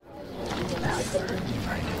A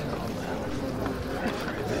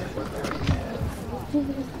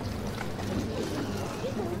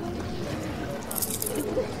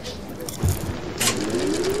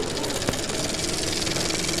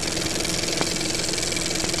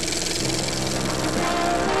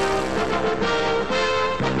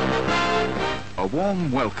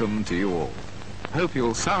warm welcome to you all. Hope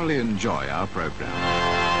you'll thoroughly enjoy our programme.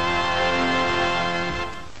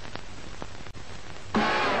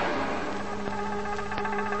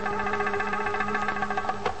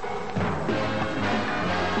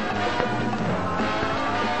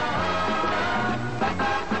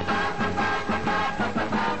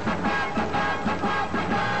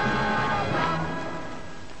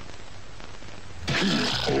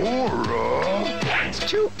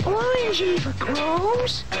 Too orangey for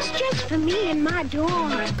crows. It's just for me and my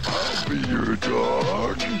dog. I'll be your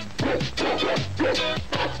dog.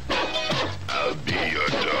 I'll be your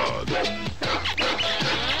dog.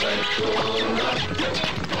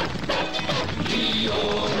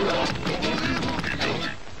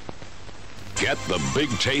 Get the big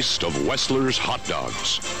taste of Wessler's hot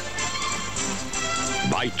dogs.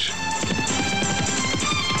 Bite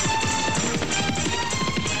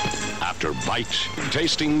after bite,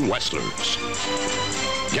 tasting Wessler's.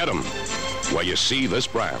 Get 'em where you see this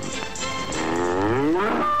brand.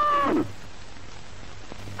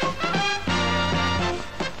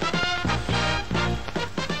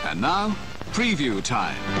 And now, preview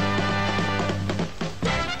time.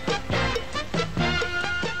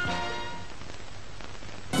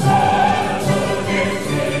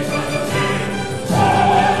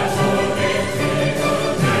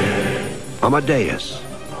 Amadeus,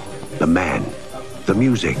 the man, the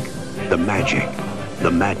music, the magic, the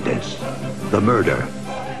madness, the murder,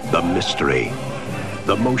 the mystery,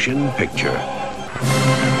 the motion picture.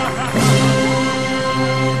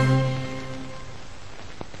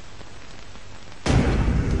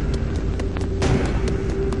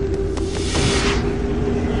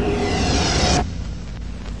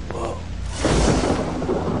 Whoa.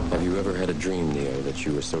 Have you ever had a dream, Neo, that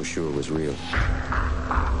you were so sure was real?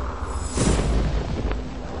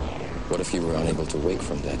 What if you were unable to wake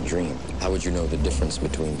from that dream? How would you know the difference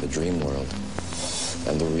between the dream world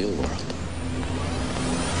and the real world?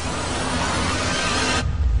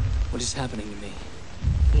 What is happening to me?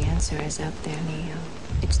 The answer is up there, Neo.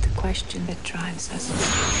 It's the question that drives us.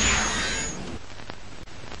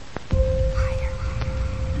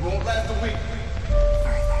 You won't last a week.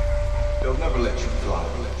 They'll never let you fly.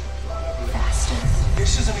 Faster.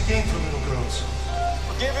 This isn't a game for little girls.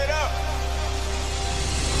 Give it up!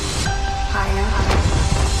 Higher.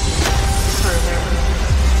 Further.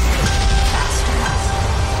 Faster.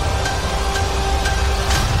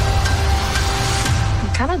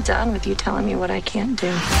 I'm kind of done with you telling me what I can't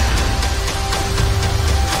do.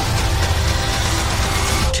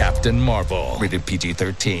 Captain Marvel, rated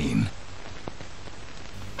PG-13.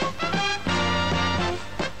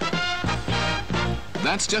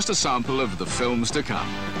 That's just a sample of the films to come.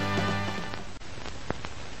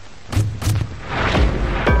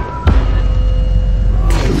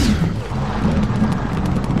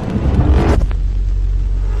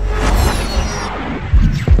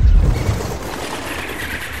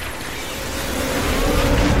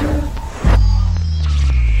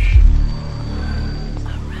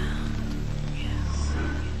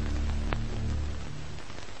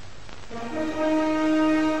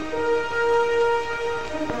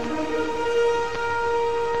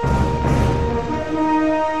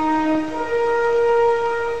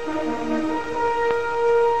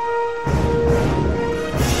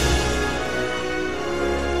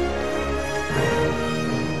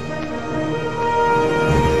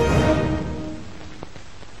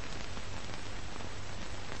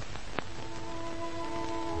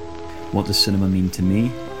 What does cinema mean to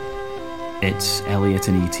me? It's Elliot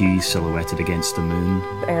and E.T. silhouetted against the moon.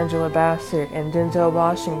 Angela Bassett and Denzel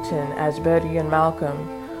Washington as Betty and Malcolm.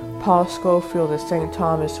 Paul Scofield as St.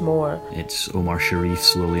 Thomas More. It's Omar Sharif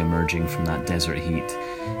slowly emerging from that desert heat.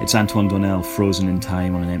 It's Antoine Donnell frozen in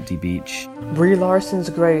time on an empty beach. Brie Larson's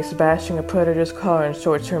Grace bashing a predator's car in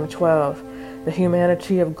Short Term 12. The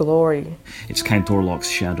humanity of glory. It's Count Orlok's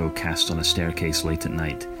shadow cast on a staircase late at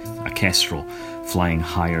night. A kestrel flying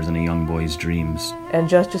higher than a young boy's dreams. And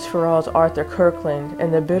Justice for All's Arthur Kirkland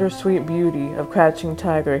and the bittersweet beauty of Crouching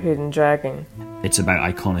Tiger, Hidden Dragon. It's about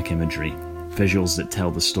iconic imagery. Visuals that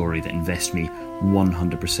tell the story, that invest me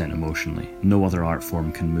 100% emotionally. No other art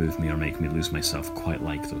form can move me or make me lose myself quite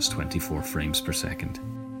like those 24 frames per second.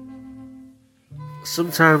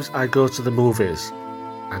 Sometimes I go to the movies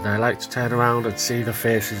and I like to turn around and see the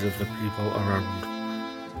faces of the people around.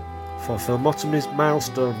 For Filmotomy's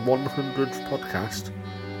milestone 100th podcast,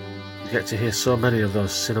 you get to hear so many of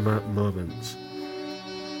those cinema moments.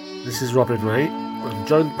 This is Robin Wright. I'm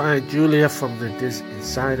joined by Julia from the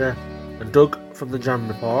DisInsider and Doug from the Jam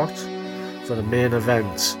Report for the main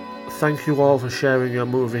event. Thank you all for sharing your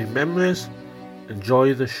moving memories.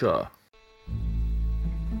 Enjoy the show.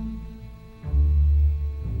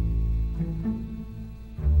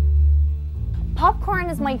 Popcorn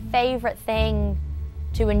is my favourite thing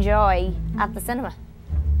to enjoy at the cinema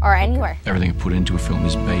or anywhere. Everything I put into a film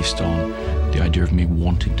is based on the idea of me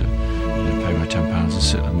wanting to pay my £10 and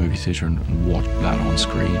sit in a movie theatre and watch that on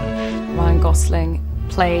screen. Ryan Gosling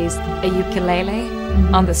plays a ukulele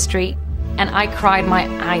on the street, and I cried my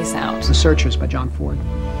eyes out. The Searchers by John Ford.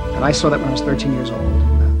 And I saw that when I was 13 years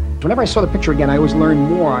old. Whenever I saw the picture again, I always learned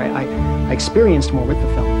more. I experienced more with the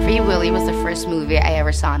film. Free Willy was the first movie I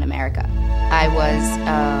ever saw in America. I was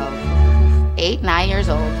 8, 9 years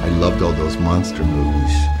old. I loved all those monster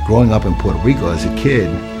movies. Growing up in Puerto Rico as a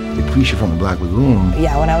kid, the creature from the Black Lagoon.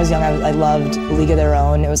 Yeah, when I was young, I loved League of Their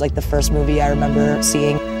Own. It was like the first movie I remember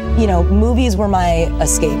seeing. You know, movies were my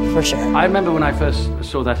escape, for sure. I remember when I first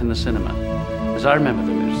saw that in the cinema, because I remember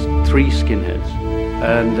there was 3 skinheads,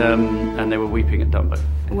 and they were weeping at Dumbo.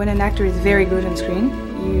 When an actor is very good on screen,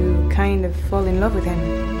 you kind of fall in love with him.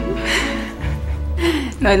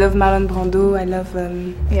 No, I love Marlon Brando. I love,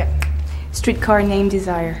 Streetcar Named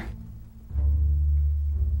Desire.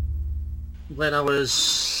 When I was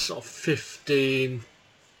sort of 15,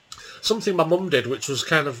 something my mum did, which was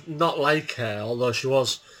kind of not like her, although she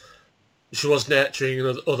was nurturing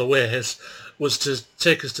in other ways, was to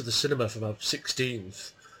take us to the cinema for my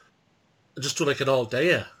 16th, just do like an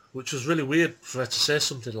all-dayer, which was really weird for her to say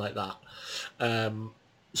something like that.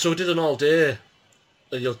 So we did an all-day.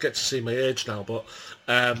 You'll get to see my age now, but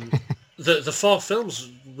the 4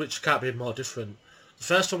 films, which can't be more different. The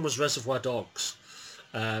first one was Reservoir Dogs,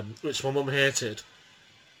 which my mum hated.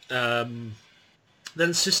 Then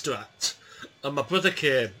Sister Act, and my brother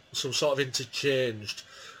came, so we sort of interchanged.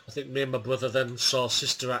 I think me and my brother then saw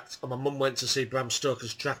Sister Act, and my mum went to see Bram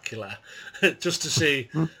Stoker's Dracula, just to see.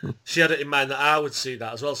 She had it in mind that I would see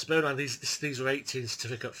that as well. So bear in mind, these were 18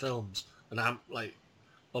 certificate films, and I'm like,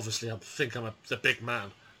 obviously I think I'm the big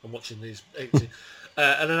man. I'm watching these 18.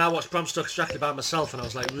 And then I watched Bram Stoker's Dracula by myself, and I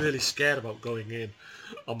was like really scared about going in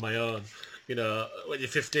on my own. You know, when you're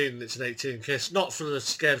 15, it's an 18 case. Not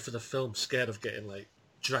scared for the film, scared of getting like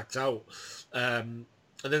dragged out. And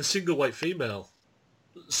then Single White Female.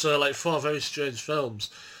 So like 4 very strange films.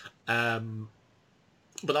 But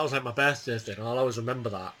that was like my birthday thing, and I'll always remember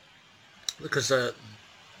that. Because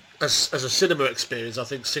as a cinema experience, I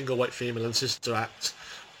think Single White Female and Sister Act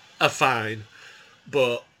are fine,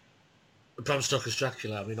 but Bram Stoker's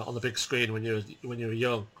Dracula, I mean, on the big screen when you were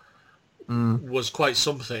young, was quite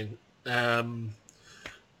something.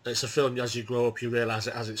 It's a film, as you grow up, you realise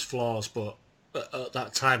it has its flaws, but at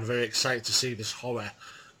that time, very excited to see this horror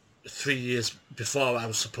 3 years before I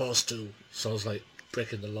was supposed to, so I was like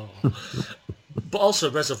breaking the law. But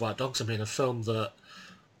also Reservoir Dogs, I mean, a film that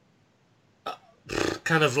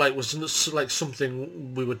kind of like was like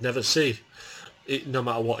something we would never see, no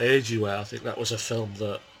matter what age you were. I think that was a film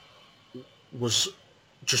that was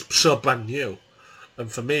just so brand new,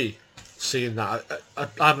 and for me, seeing that,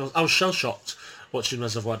 I was shell-shocked watching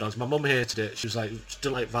Reservoir Dogs. My mum hated it. She was like, she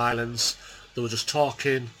didn't like violence. They were just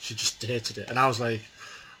talking. She just hated it. And I was like,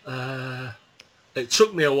 it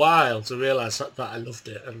took me a while to realise that I loved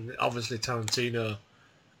it. And obviously Tarantino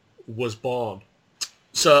was born.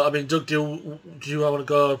 So, I mean, Doug, do you want to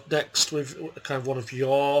go next with kind of one of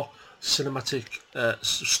your cinematic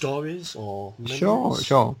stories or memories?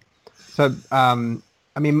 Sure. So, I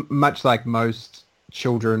mean, much like most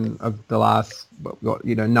children of the last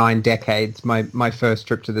 9 decades, my first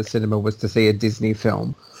trip to the cinema was to see a Disney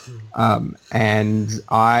film, and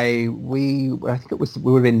I think we would have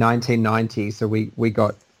been 1990, so we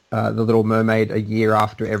got The Little Mermaid a year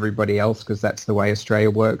after everybody else, because that's the way Australia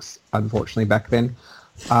works, unfortunately, back then.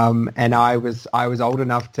 And I was old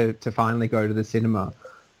enough to finally go to the cinema.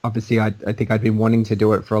 Obviously, I think I'd been wanting to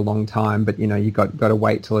do it for a long time, but you got to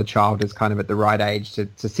wait till a child is kind of at the right age to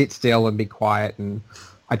sit still and be quiet. And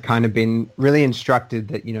I'd kind of been really instructed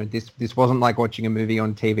that this wasn't like watching a movie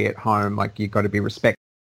on TV at home. Like, you've got to be respectful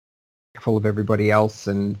of everybody else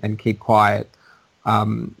and keep quiet.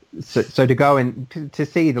 So to go and to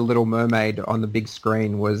see The Little Mermaid on the big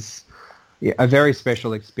screen was a very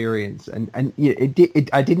special experience, and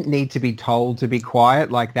I didn't need to be told to be quiet.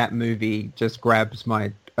 Like, that movie just grabs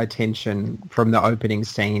my attention from the opening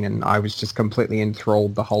scene, and I was just completely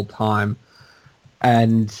enthralled the whole time.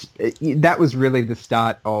 And that was really the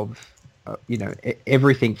start of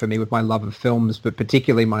everything for me with my love of films, but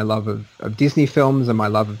particularly my love of Disney films and my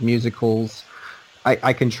love of musicals.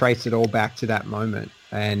 I can trace it all back to that moment,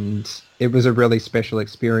 and it was a really special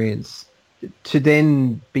experience to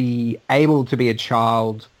then be able to be a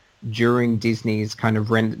child during Disney's kind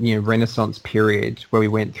of Renaissance period, where we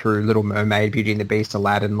went through Little Mermaid, Beauty and the Beast,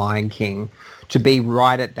 Aladdin, Lion King, to be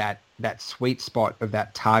right at that sweet spot of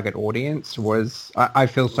that target audience was, I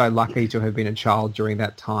feel so lucky to have been a child during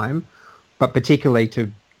that time, but particularly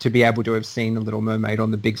to be able to have seen The Little Mermaid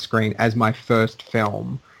on the big screen as my first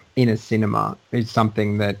film in a cinema is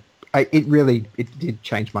something that it did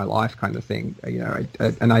change my life, kind of thing,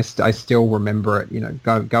 and I still remember it,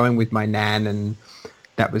 going with my nan, and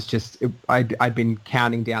that was just, I'd been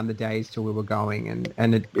counting down the days till we were going,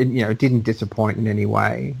 and it didn't disappoint in any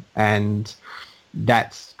way, and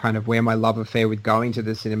that's kind of where my love affair with going to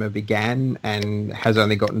the cinema began, and has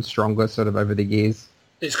only gotten stronger sort of over the years.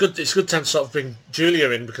 It's good to sort of bring Julia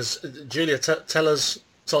in, because Julia,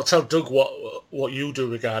 tell Doug what you do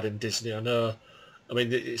regarding Disney.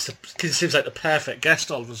 It seems like the perfect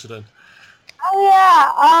guest all of a sudden. Oh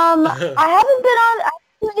yeah, I haven't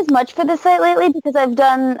been doing as much for this site lately because I've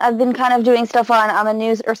been kind of doing stuff on a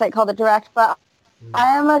news site called The Direct, but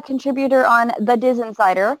I am a contributor on the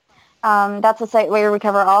DisInsider. That's a site where we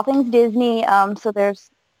cover all things Disney. So there's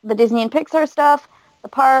the Disney and Pixar stuff, the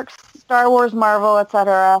parks, Star Wars, Marvel,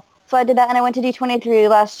 etc. So I did that, and I went to D23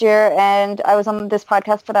 last year, and I was on this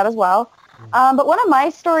podcast for that as well. But one of my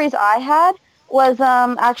stories I had was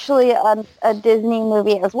actually a Disney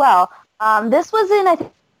movie as well. This was in, I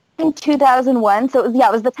think, 2001. So it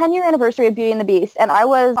was the 10-year anniversary of Beauty and the Beast, and I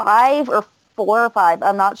was 5 or 4 or 5.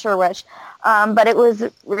 I'm not sure which. But it was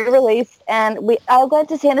re-released, and I got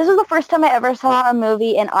to see it. This was the first time I ever saw a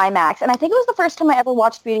movie in IMAX, and I think it was the first time I ever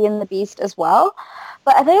watched Beauty and the Beast as well.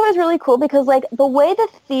 But I think it was really cool because, like, the way the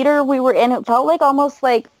theater we were in, it felt like almost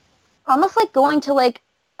like going to, like,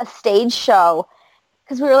 a stage show,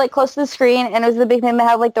 because we were, like, close to the screen, and it was the big thing that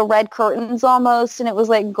had, like, the red curtains almost, and it was,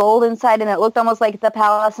 like, gold inside, and it looked almost like the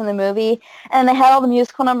palace in the movie, and they had all the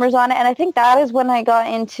musical numbers on it, and I think that is when I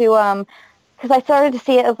got into, because I started to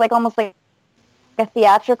see it as, like, almost like a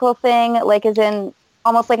theatrical thing, like as in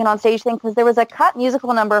almost like an onstage thing, because there was a cut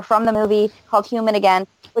musical number from the movie called Human Again,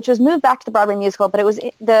 which was moved back to the Broadway musical, but it was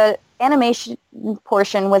the animation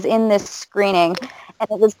portion was in this screening, and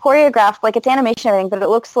it was choreographed like it's animation and everything, but it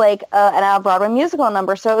looks like an Broadway musical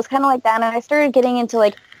number. So it was kind of like that, and I started getting into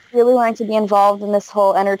like really wanting to be involved in this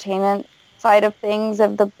whole entertainment side of things,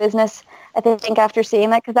 of the business, I think, after seeing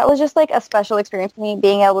that, because that was just like a special experience for me,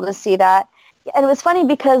 being able to see that. And it was funny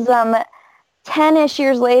because 10-ish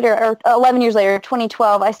years later, or 11 years later,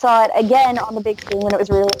 2012, I saw it again on the big screen when it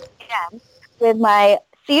was released again with my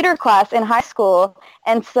theater class in high school.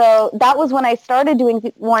 And so that was when I started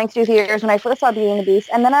wanting to do theaters, when I first saw Beauty and the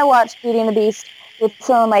Beast. And then I watched Beauty and the Beast with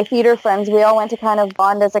some of my theater friends. We all went to kind of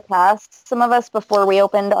bond as a cast, some of us, before we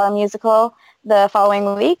opened our musical the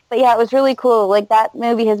following week. But yeah, it was really cool. Like, that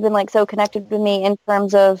movie has been like so connected with me in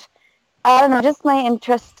terms of, I don't know, just my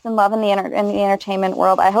interest and love in the entertainment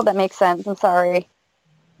world. I hope that makes sense. I'm sorry.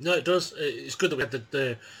 No, it does. It's good that we had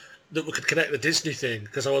that we could connect the Disney thing,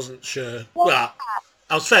 because I wasn't sure. Well,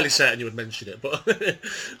 I was fairly certain you would mention it, but yeah.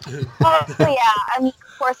 I mean,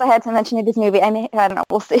 of course, I had to mention it. This movie. I don't know.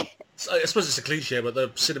 We'll see. I suppose it's a cliche, but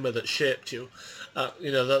the cinema that shaped you.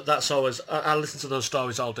 That's always. I listen to those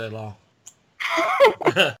stories all day long.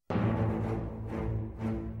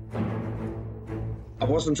 I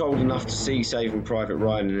wasn't old enough to see Saving Private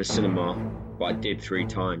Ryan in a cinema, but I did 3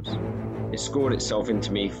 times. It scored itself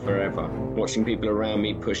into me forever, watching people around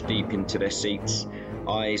me push deep into their seats,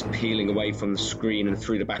 eyes peeling away from the screen and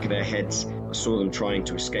through the back of their heads. I saw them trying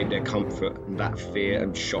to escape their comfort, and that fear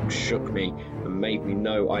and shock shook me and made me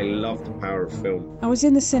know I love the power of film. I was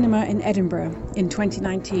in the cinema in Edinburgh in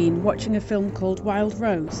 2019 watching a film called Wild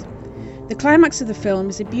Rose. The climax of the film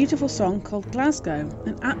is a beautiful song called Glasgow,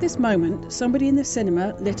 and at this moment somebody in the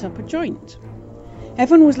cinema lit up a joint.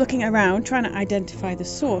 Everyone was looking around trying to identify the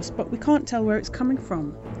source, but we can't tell where it's coming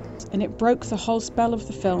from, and it broke the whole spell of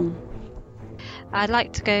the film. I'd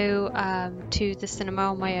like to go to the cinema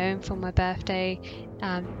on my own for my birthday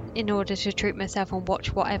in order to treat myself and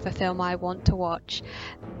watch whatever film I want to watch.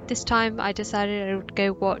 This time I decided I would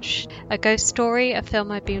go watch A Ghost Story, a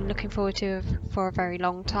film I've been looking forward to for a very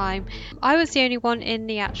long time. I was the only one in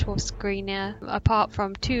the actual screener, apart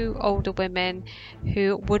from 2 older women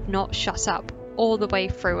who would not shut up all the way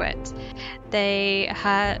through it. They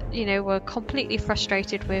were completely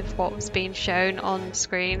frustrated with what was being shown on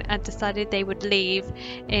screen and decided they would leave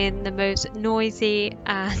in the most noisy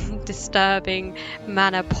and disturbing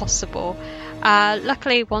manner possible.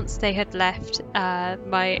 Luckily, once they had left,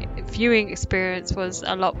 my viewing experience was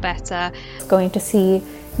a lot better. Going to see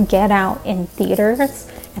Get Out in theaters,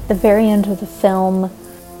 at the very end of the film,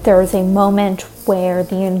 there is a moment where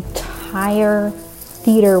the entire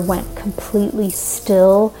theater went completely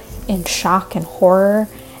still in shock and horror,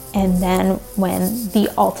 and then when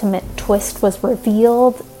the ultimate twist was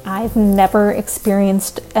revealed, I've never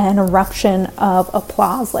experienced an eruption of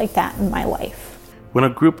applause like that in my life. When a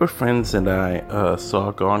group of friends and I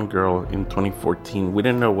saw Gone Girl in 2014, we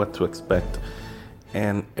didn't know what to expect.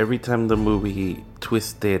 And every time the movie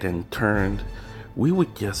twisted and turned, we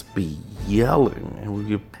would just be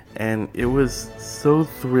yelling. And it was so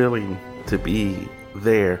thrilling to be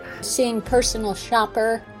there. Seeing Personal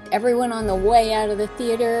Shopper, everyone on the way out of the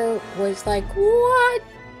theater was like, what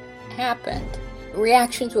happened?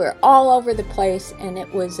 Reactions were all over the place, and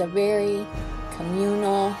it was a very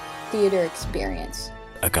communal theater experience.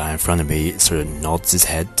 A guy in front of me sort of nods his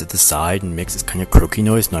head to the side and makes this kind of croaky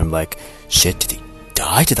noise, and I'm like, shit, did he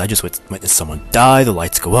die? Did I just witness someone die? The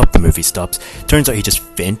lights go up, the movie stops. Turns out he just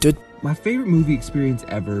fainted. My favorite movie experience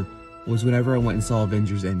ever was whenever I went and saw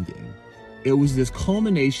Avengers Endgame. It was this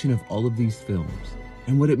culmination of all of these films.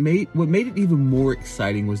 And what made it even more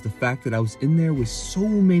exciting was the fact that I was in there with so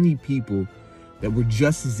many people that were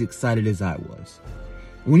just as excited as I was.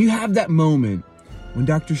 And when you have that moment when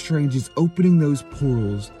Doctor Strange is opening those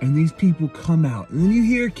portals and these people come out, and then you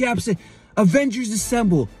hear Cap say, "Avengers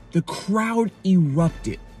assemble," the crowd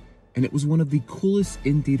erupted. And it was one of the coolest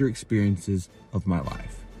in-theater experiences of my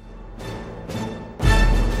life.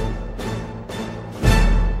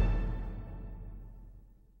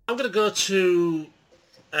 I'm going to go to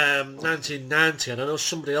 1990, and I know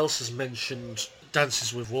somebody else has mentioned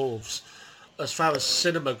Dances with Wolves. As far as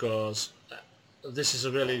cinema goes, this is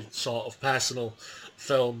a really sort of personal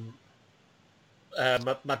film.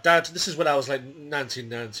 My dad, this is when I was like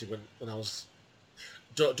 1990, when I was,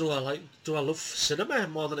 do I love cinema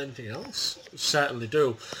more than anything else? Certainly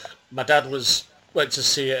do. My dad went to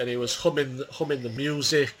see it, and he was humming the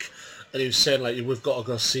music, and he was saying like, we've got to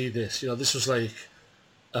go see this. You know, this was like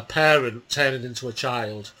a parent turning into a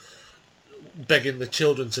child, begging the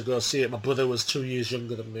children to go see it. My brother was 2 years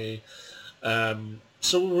younger than me,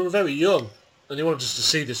 so we were very young, and he wanted us to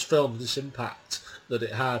see this film, this impact that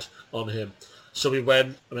it had on him. So we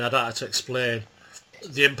went. I mean, I don't have to explain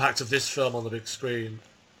the impact of this film on the big screen.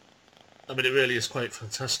 I mean, it really is quite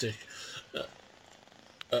fantastic.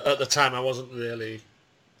 At the time, I wasn't really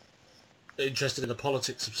interested in the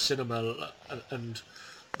politics of cinema and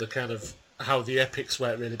the kind of how the epics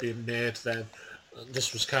weren't really being made then.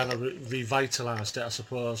 This was kind of revitalised it, I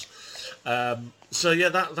suppose. So yeah,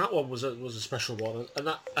 that one was a special one,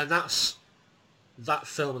 and that's that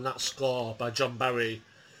film and that score by John Barry.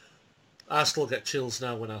 I still get chills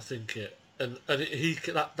now when I think it, and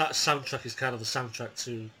that soundtrack is kind of the soundtrack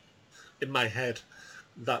to, in my head,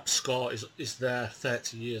 that score is there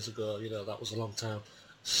 30 years ago. You know, that was a long time.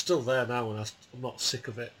 It's still there now, and I'm not sick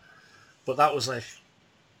of it. But that was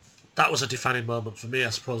a defining moment for me, I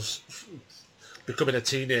suppose, becoming a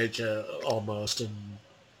teenager almost, and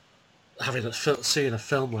seeing a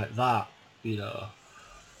film like that, you know,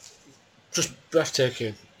 just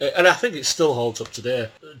breathtaking. And I think it still holds up today.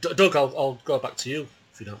 Doug, I'll go back to you,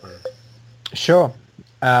 if you don't mind. Sure.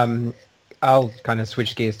 I'll kind of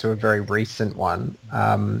switch gears to a very recent one.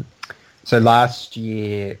 So last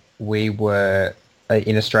year we were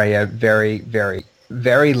in Australia very, very,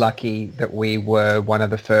 very lucky that we were one of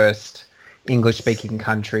the first English-speaking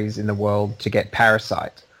countries in the world to get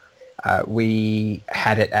Parasite. We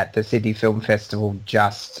had it at the Sydney Film Festival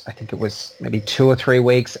just, I think it was maybe 2 or 3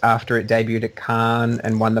 weeks after it debuted at Cannes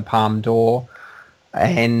and won the Palme d'Or.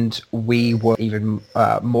 And we were even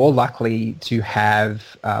more lucky to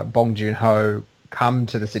have Bong Joon-ho come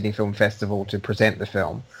to the Sydney Film Festival to present the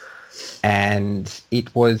film. And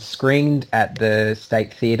it was screened at the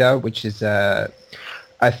State Theatre, which is a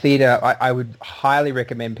theatre. I would highly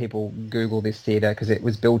recommend people Google this theatre because it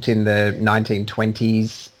was built in the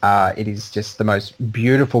 1920s. It is just the most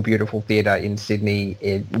beautiful, beautiful theatre in Sydney.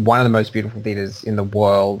 One of the most beautiful theatres in the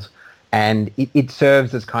world. And it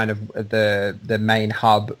serves as kind of the main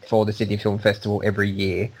hub for the Sydney Film Festival every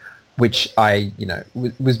year, which I,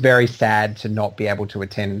 was very sad to not be able to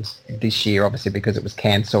attend this year, obviously, because it was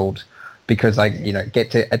cancelled. Because I,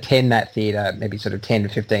 get to attend that theatre maybe sort of 10 to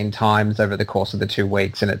 15 times over the course of the 2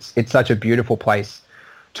 weeks. And it's such a beautiful place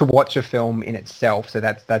to watch a film in itself. So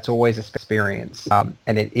that's always an experience. And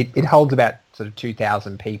it holds about sort of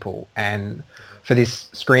 2,000 people. And for this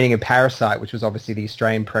screening of Parasite, which was obviously the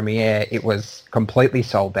Australian premiere, it was completely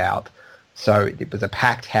sold out. So it was a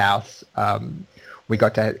packed house. We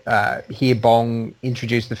got to hear Bong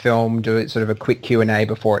introduce the film, do sort of a quick Q&A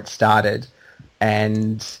before it started.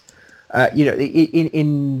 And,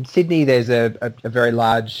 in Sydney, there's a very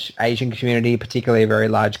large Asian community, particularly a very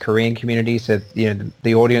large Korean community. So,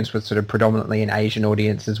 the audience was sort of predominantly an Asian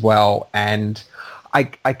audience as well. And I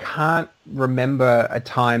can't remember a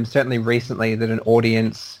time, certainly recently, that an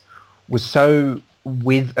audience was so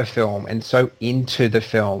with a film and so into the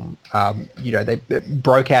film. They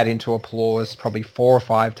broke out into applause probably 4 or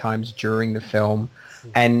 5 times during the film.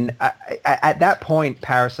 And at that point,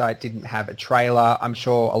 Parasite didn't have a trailer. I'm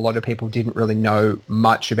sure a lot of people didn't really know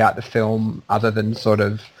much about the film other than sort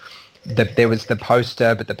of there was the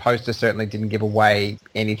poster, but the poster certainly didn't give away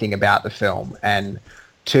anything about the film. And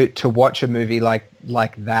to watch a movie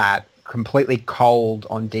like that, completely cold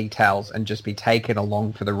on details, and just be taken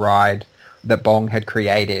along for the ride that Bong had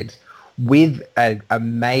created with a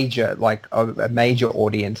major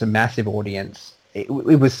audience, a massive audience. It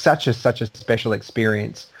was such a special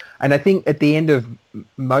experience. And I think at the end of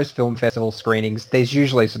most film festival screenings, there's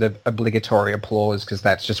usually sort of obligatory applause because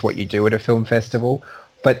that's just what you do at a film festival.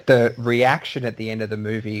 But the reaction at the end of the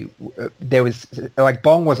movie, there was,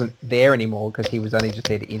 Bong wasn't there anymore because he was only just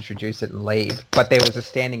there to introduce it and leave. But there was a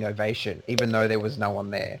standing ovation, even though there was no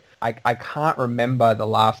one there. I can't remember the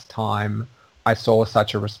last time I saw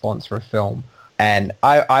such a response for a film. And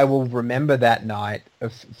I will remember that night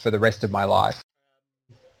for the rest of my life.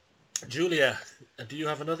 Julia, do you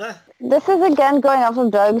have another? This is again going off of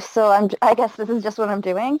Doug, so I guess this is just what I'm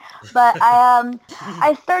doing. But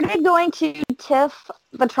I started going to TIFF,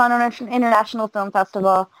 the Toronto International Film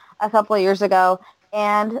Festival, a couple of years ago,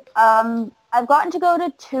 and I've gotten to go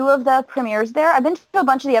to 2 of the premieres there. I've been to a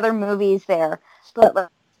bunch of the other movies there, but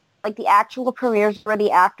like the actual premieres where the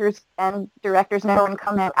actors and directors and everyone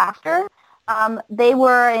come out after. They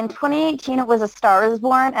were in 2018. It was A Star Is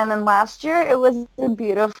Born, and then last year it was A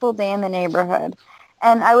Beautiful Day in the Neighborhood.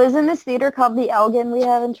 And I was in this theater called the Elgin we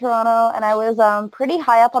have in Toronto, and I was pretty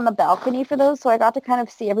high up on the balcony for those, so I got to kind of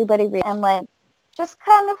see everybody and just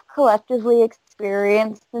kind of collectively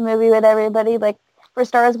experience the movie with everybody. Like for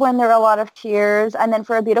Star Is Born, there were a lot of tears, and then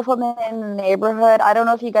for A Beautiful Day in the Neighborhood, I don't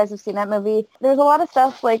know if you guys have seen that movie. There's a lot of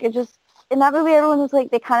stuff in that movie, everyone was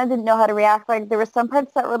they kind of didn't know how to react. Like, there were some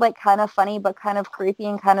parts that were, kind of funny, but kind of creepy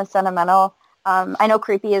and kind of sentimental. I know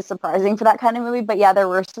creepy is surprising for that kind of movie, but yeah, there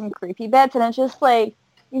were some creepy bits, and it's just, you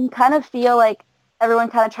can kind of feel, everyone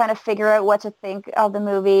kind of trying to figure out what to think of the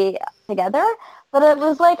movie together. But it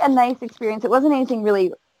was, a nice experience. It wasn't anything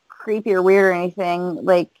really creepy or weird or anything.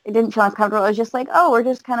 It didn't feel uncomfortable. It was just we're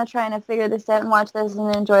just kind of trying to figure this out and watch this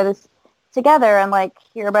and enjoy this together and,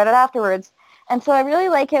 hear about it afterwards. And so I really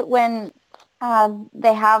like it when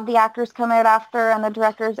they have the actors come out after and the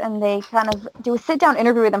directors, and they kind of do a sit-down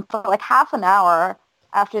interview with them for half an hour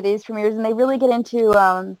after these premieres, and they really get into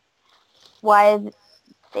why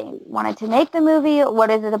they wanted to make the movie,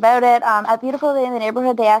 what is it about it. At Beautiful Day in the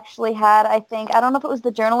Neighborhood, they actually had, I don't know if it was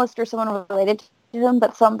the journalist or someone related to him,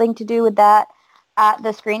 but something to do with that at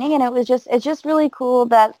the screening, and it's just really cool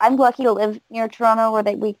that I'm lucky to live near Toronto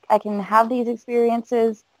where I can have these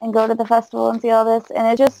experiences and go to the festival and see all this, and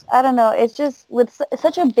it's just with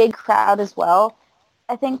such a big crowd as well,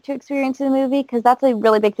 I think, to experience the movie, because that's a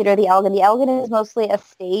really big theater, the Elgin. The Elgin is mostly a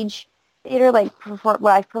stage theater,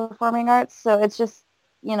 live performing arts, so it's just,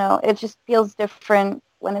 it just feels different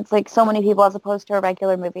when it's so many people as opposed to a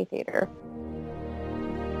regular movie theater.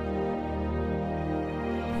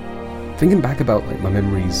 Thinking back about my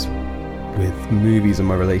memories with movies and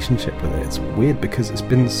my relationship with it, it's weird because it's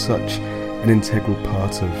been such an integral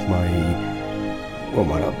part of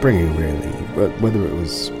my upbringing, really. Whether it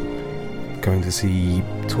was going to see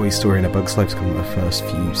Toy Story and A Bug's Life come my first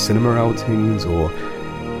few cinema outings, or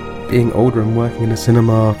being older and working in a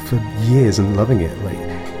cinema for years and loving it.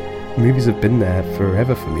 Movies have been there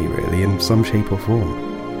forever for me, really, in some shape or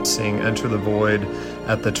form. Seeing Enter the Void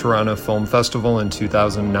at the Toronto Film Festival in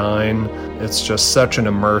 2009, it's just such an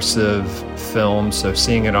immersive film, so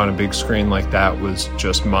seeing it on a big screen like that was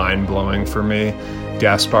just mind-blowing for me.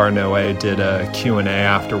 Gaspar Noé did a Q&A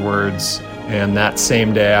afterwards, and that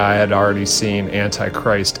same day I had already seen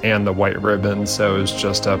Antichrist and The White Ribbon, so it was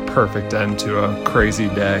just a perfect end to a crazy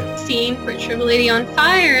day. Seeing Portrait of a Lady on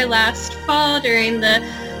Fire last fall during the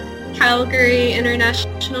Calgary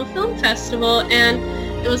International Film Festival, and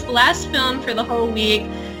it was the last film for the whole week,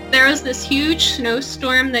 There was this huge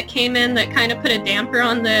snowstorm that came in that kind of put a damper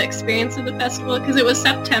on the experience of the festival because it was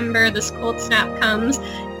September, this cold snap comes.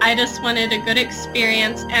 I just wanted a good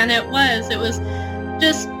experience, and it was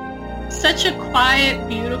just such a quiet,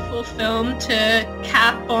 beautiful film to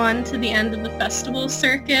cap on to the end of the festival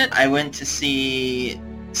circuit. I went to see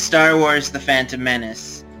Star Wars The Phantom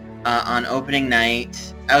Menace on opening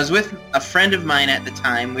night. I was with a friend of mine at the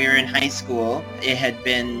time. We were in high school. It had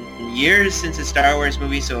been years since a Star Wars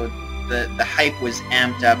movie, so the hype was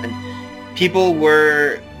amped up, and people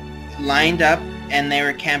were lined up and they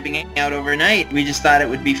were camping out overnight. We just thought it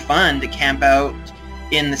would be fun to camp out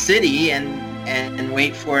in the city and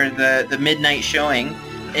wait for the midnight showing.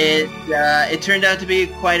 It turned out to be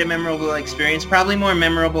quite a memorable experience, probably more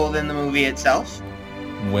memorable than the movie itself.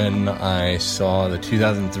 When I saw the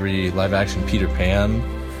 2003 live-action Peter Pan,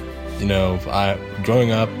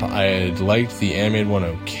 growing up, I liked the animated one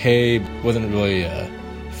okay, wasn't really a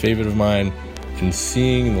favorite of mine. And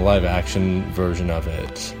seeing the live-action version of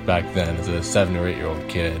it back then as a 7 or 8-year-old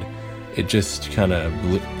kid, it just kind of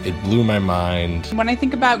blew my mind. When I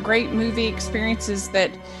think about great movie experiences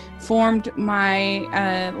that formed my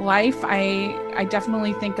life, I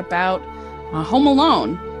definitely think about Home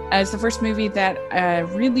Alone as the first movie that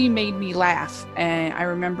really made me laugh. And I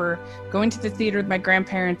remember going to the theater with my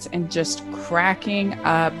grandparents and just cracking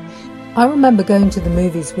up. I remember going to the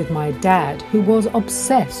movies with my dad, who was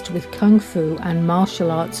obsessed with kung fu and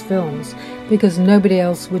martial arts films because nobody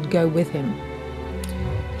else would go with him.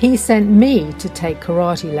 He sent me to take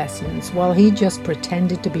karate lessons while he just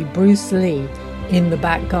pretended to be Bruce Lee in the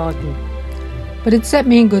back garden. But it set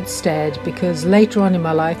me in good stead because later on in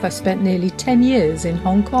my life I spent nearly 10 years in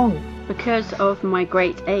Hong Kong. Because of my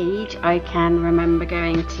great age, I can remember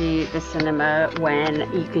going to the cinema when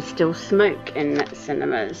you could still smoke in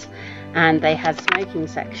cinemas. And they had smoking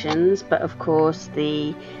sections, but of course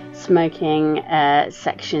the smoking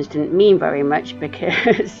sections didn't mean very much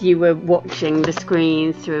because you were watching the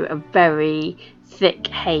screen through a very thick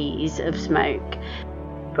haze of smoke.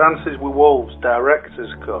 Dances with Wolves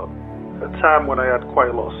Director's Cut. A time when I had quite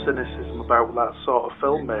a lot of cynicism about that sort of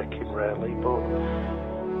filmmaking, really, but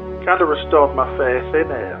kind of restored my faith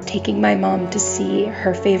in it. Taking my mom to see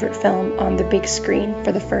her favorite film on the big screen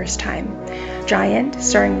for the first time. Giant,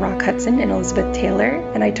 starring Rock Hudson and Elizabeth Taylor,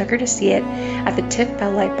 and I took her to see it at the TIFF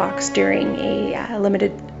Bell Light Box during a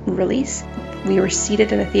limited release. We were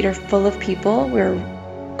seated in a theater full of people. We were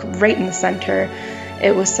right in the center.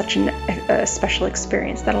 It was such a special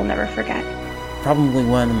experience that I'll never forget. Probably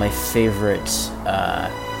one of my favorite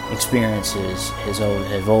experiences has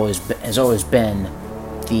always been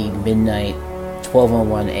the midnight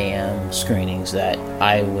 12:01 a.m. screenings that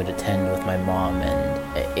I would attend with my mom,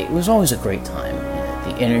 and it was always a great time.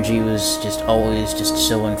 The energy was just always just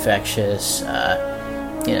so infectious.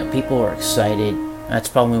 People were excited. That's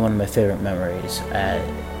probably one of my favorite memories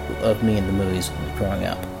of me in the movies growing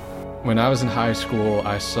up. When I was in high school,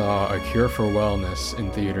 I saw A Cure for Wellness in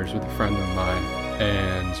theaters with a friend of mine,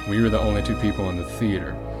 and we were the only two people in the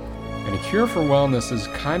theater. And A Cure for Wellness is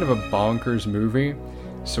kind of a bonkers movie,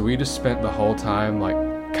 so we just spent the whole time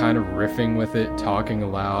kind of riffing with it, talking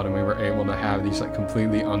aloud, and we were able to have these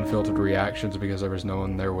completely unfiltered reactions because there was no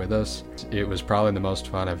one there with us. It was probably the most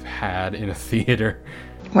fun I've had in a theater.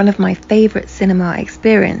 One of my favourite cinema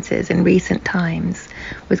experiences in recent times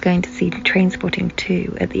was going to see Trainspotting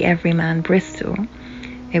 2 at the Everyman Bristol.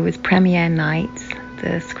 It was premiere night,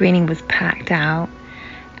 the screening was packed out,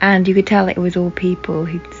 and you could tell it was all people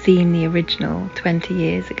who'd seen the original 20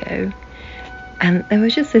 years ago. And there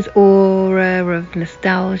was just this aura of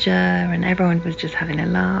nostalgia, and everyone was just having a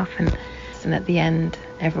laugh, and at the end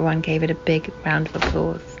everyone gave it a big round of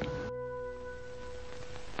applause.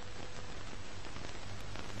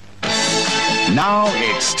 Now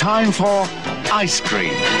it's time for ice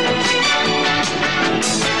cream.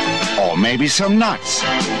 Or maybe some nuts.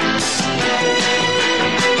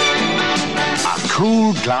 A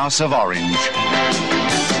cool glass of orange.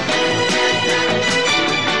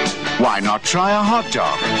 Why not try a hot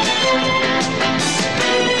dog?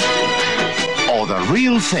 Or the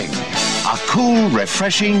real thing, a cool,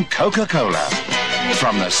 refreshing Coca-Cola.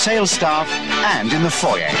 From the sales staff and in the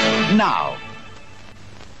foyer. Now.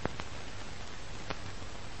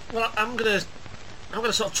 Well, I'm gonna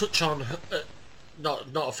sort of touch on not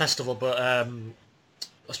a festival, but I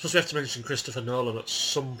suppose we have to mention Christopher Nolan at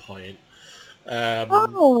some point. I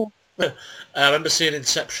remember seeing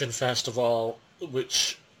Inception first of all,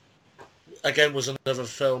 which again was another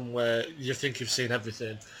film where you think you've seen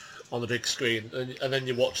everything on the big screen, and then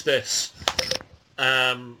you watch this.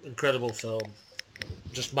 Incredible film,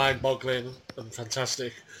 just mind-boggling and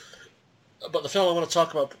fantastic. But the film I want to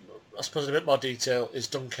talk about, I suppose, in a bit more detail is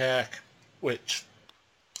Dunkirk, which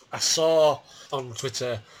I saw on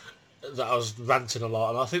Twitter that I was ranting a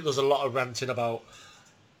lot, and I think there's a lot of ranting about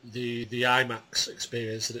the IMAX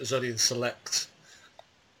experience, and it was only in select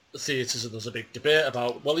theatres, and there's a big debate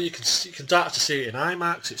about, well, you can start to see it in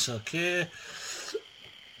IMAX, it's okay,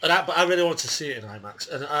 but I really wanted to see it in IMAX,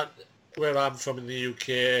 and where I'm from in the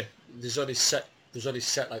UK, there's only set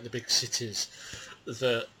like the big cities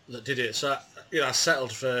that did it, so I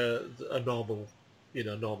settled for a normal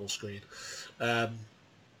screen.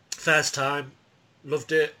 First time,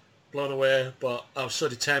 loved it, blown away, but I was so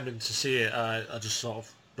determined to see it, I just sort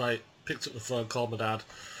of picked up the phone, called my dad,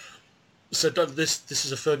 said, "Dad, this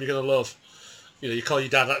is a film you're gonna love." You call your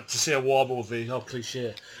dad to see a war movie, all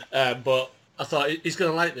cliche, but I thought he's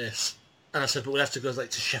gonna like this, and I said, but we have to go to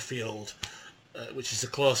Sheffield, which is the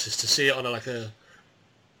closest to see it on I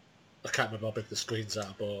can't remember how big the screens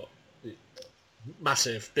are, but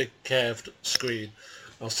massive, big curved screen.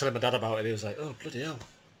 I was telling my dad about it, and he was like, "Oh bloody hell!"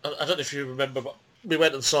 I don't know if you remember, but we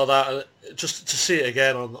went and saw that, just to see it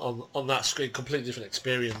again on that screen, completely different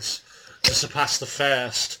experience, to surpass the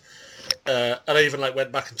first. And I even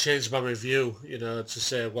went back and changed my review, to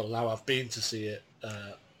say, well, now I've been to see it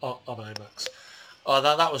on IMAX. Oh,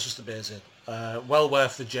 that was just amazing. Well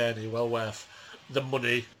worth the journey, well worth the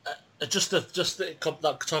money. Just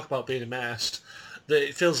talk about being immersed.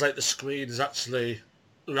 It feels like the screen is actually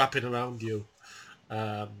wrapping around you.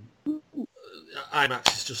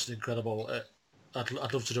 IMAX is just incredible.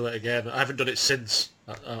 I'd love to do it again. I haven't done it since,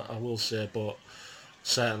 I will say, but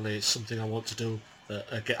certainly it's something I want to do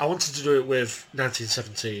again. I wanted to do it with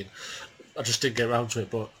 1917. I just didn't get around to it,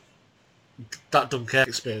 but that Dunkirk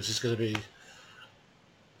experience is going to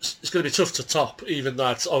be tough to top, even though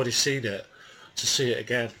I'd already seen it, to see it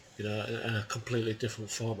again, in a completely different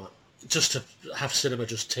format. Just to have cinema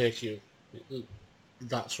just take you,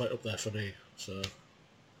 that's right up there for me. So,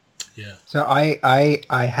 yeah. So I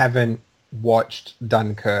haven't watched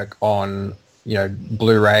Dunkirk on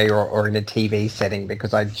Blu-ray or in a TV setting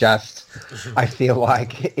because I feel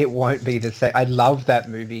like it won't be the same. I love that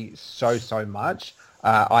movie so much.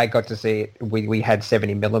 I got to see it. We had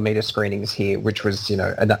 70mm screenings here, which was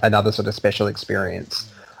another sort of special experience.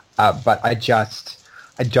 But I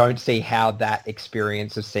don't see how that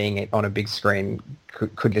experience of seeing it on a big screen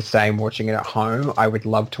could be the same watching it at home. I would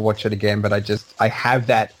love to watch it again, but I have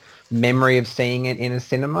that memory of seeing it in a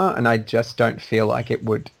cinema, and I just don't feel like it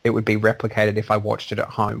would be replicated if I watched it at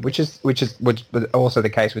home, which was also the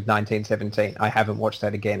case with 1917. I haven't watched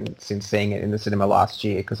that again since seeing it in the cinema last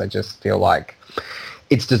year because I just feel like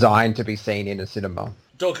it's designed to be seen in a cinema.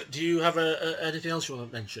 Doug, do you have anything else you want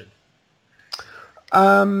to mention?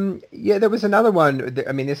 Yeah, there was another one.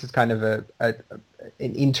 I mean, this is kind of an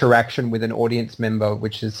interaction with an audience member,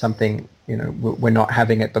 which is something we're not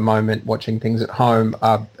having at the moment, watching things at home.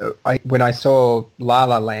 When I saw La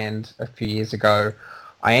La Land a few years ago,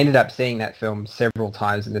 I ended up seeing that film several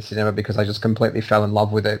times in the cinema because I just completely fell in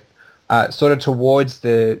love with it. Sort of towards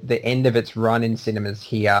the end of its run in cinemas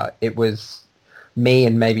here, it was me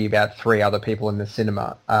and maybe about 3 other people in the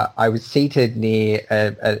cinema. I was seated near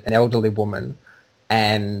an elderly woman,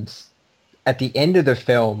 and at the end of the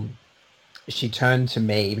film, she turned to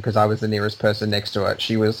me because I was the nearest person next to her.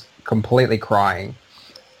 She was completely crying.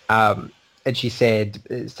 And she said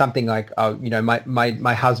something like, "Oh,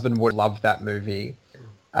 my husband would love that movie.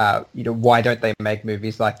 Why don't they make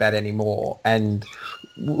movies like that anymore?" And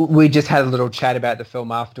we just had a little chat about the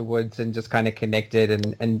film afterwards and just kind of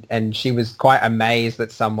connected. And she was quite amazed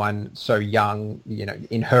that someone so young,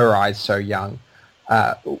 in her eyes so young,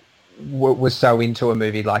 was so into a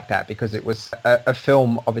movie like that, because it was a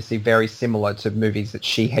film obviously very similar to movies that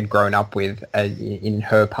she had grown up with in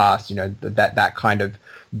her past, that kind of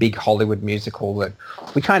big Hollywood musical that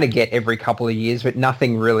we kind of get every couple of years, but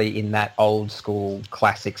nothing really in that old school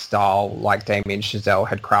classic style like Damien Chazelle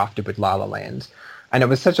had crafted with La La Land. And it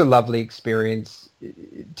was such a lovely experience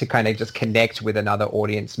to kind of just connect with another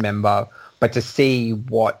audience member, but to see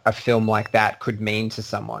what a film like that could mean to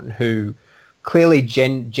someone who clearly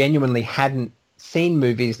genuinely hadn't seen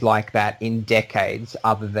movies like that in decades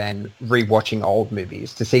other than rewatching old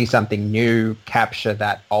movies, to see something new capture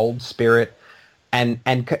that old spirit and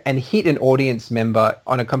hit an audience member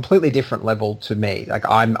on a completely different level to me. Like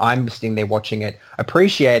I'm sitting there watching it,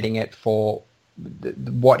 appreciating it for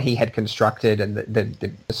what he had constructed, and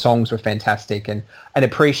the songs were fantastic, and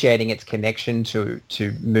appreciating its connection to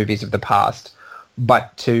movies of the past,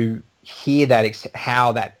 but to hear that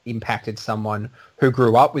how that impacted someone who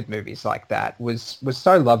grew up with movies like that was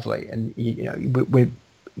so lovely. And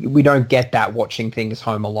we don't get that watching things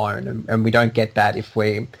home alone, and we don't get that if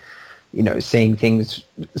we seeing things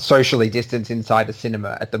socially distanced inside a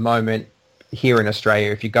cinema. At the moment, here in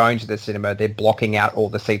Australia, if you're going to the cinema, they're blocking out all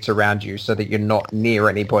the seats around you so that you're not near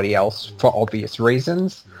anybody else for obvious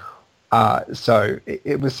reasons. So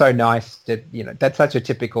it was so nice that, that's such a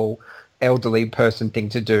typical elderly person thing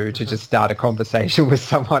to do, to just start a conversation with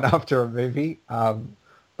someone after a movie.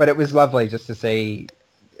 But it was lovely just to see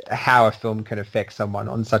how a film can affect someone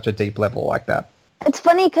on such a deep level like that. It's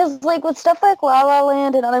funny because, with stuff like La La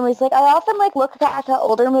Land and other movies, I often, look back at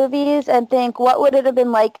older movies and think, what would it have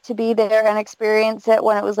been like to be there and experience it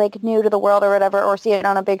when it was, new to the world or whatever, or see it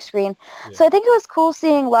on a big screen. Yeah. So I think it was cool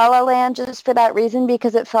seeing La La Land just for that reason,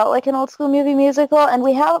 because it felt like an old school movie musical. And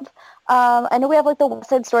we have, I know we have, the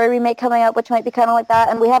West Side Story remake coming up, which might be kind of like that.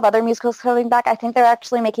 And we have other musicals coming back. I think they're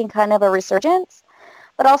actually making kind of a resurgence.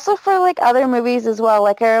 But also for, other movies as well.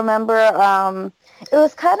 I remember... it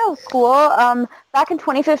was kind of cool. Back in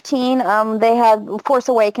 2015, they had Force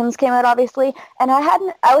Awakens came out, obviously, and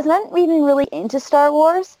I was not even really into Star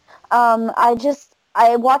Wars.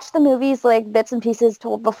 I watched the movies, bits and pieces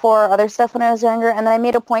told before other stuff when I was younger, and then I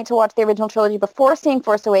made a point to watch the original trilogy before seeing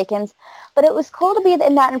Force Awakens. But it was cool to be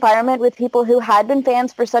in that environment with people who had been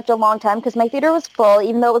fans for such a long time, because my theater was full,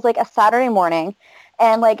 even though it was, a Saturday morning,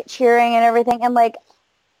 and, cheering and everything, and,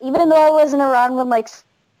 even though I wasn't around when,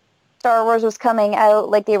 Star Wars was coming out,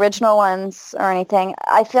 the original ones or anything,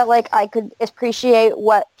 I felt like I could appreciate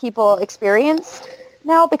what people experienced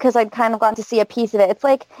now, because I'd kind of gotten to see a piece of it.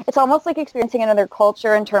 It's almost like experiencing another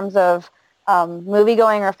culture in terms of movie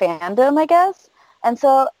going or fandom, I guess. And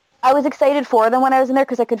so I was excited for them when I was in there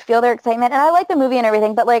because I could feel their excitement. And I liked the movie and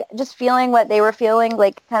everything, but just feeling what they were feeling,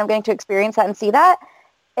 kind of getting to experience that and see that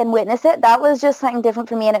and witness it, that was just something different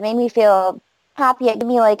for me, and it made me feel happy. It gave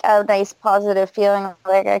me a nice positive feeling,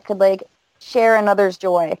 I could share another's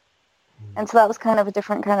joy. And so that was kind of a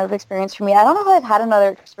different kind of experience for me. I don't know if I've had another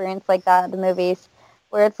experience like that at the movies,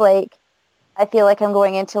 where it's I feel like I'm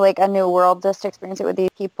going into a new world just to experience it with these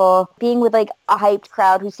people. Being with a hyped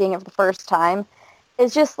crowd who's seeing it for the first time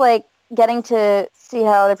is just getting to see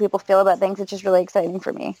how other people feel about things. It's just really exciting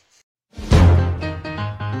for me.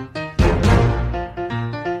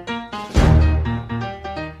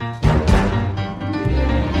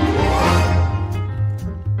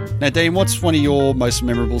 Now, Dean, what's one of your most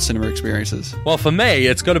memorable cinema experiences? Well, for me,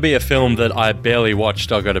 it's got to be a film that I barely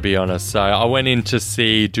watched, I've got to be honest. So I went in to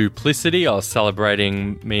see Duplicity. I was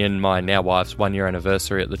celebrating me and my now wife's 1-year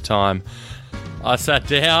anniversary at the time. I sat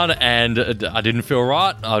down and I didn't feel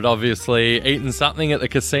right. I'd obviously eaten something at the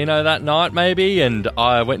casino that night, maybe, and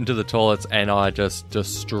I went into the toilets and I just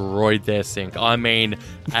destroyed their sink. I mean,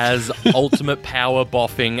 as ultimate power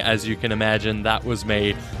boffing as you can imagine, that was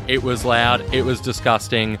me. It was loud. It was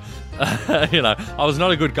disgusting. I was not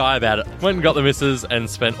a good guy about it. Went and got the missus and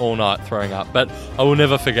spent all night throwing up, but I will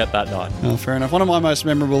never forget that night. Oh, fair enough. One of my most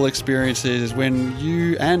memorable experiences is when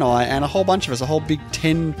you and I and a whole bunch of us, a whole big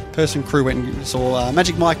 10-person crew, went and saw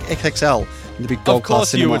Magic Mike XXL in the big gold class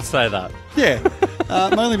cinema. Of course you would say that.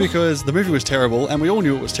 Yeah. Mainly because the movie was terrible and we all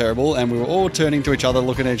knew it was terrible, and we were all turning to each other,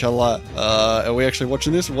 looking at each other like, are we actually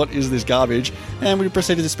watching this? What is this garbage? And we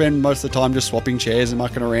proceeded to spend most of the time just swapping chairs and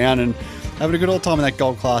mucking around and having a good old time in that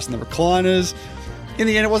gold class and the recliners. In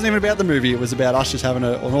the end, it wasn't even about the movie. It was about us just having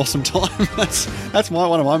an awesome time. That's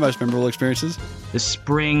one of my most memorable experiences. The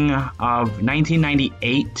spring of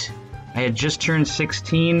 1998, I had just turned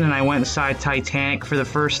 16 and I went and saw Titanic for the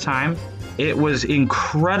first time. It was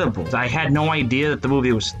incredible. I had no idea that the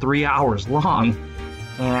movie was 3 hours long.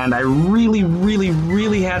 And I really, really,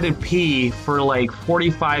 really had to pee for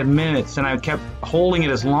 45 minutes, and I kept holding it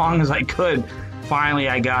as long as I could. Finally,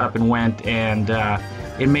 I got up and went, and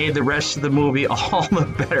it made the rest of the movie all the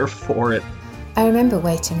better for it. I remember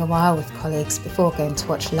waiting a while with colleagues before going to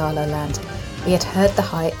watch La La Land. We had heard the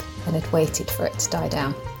hype and had waited for it to die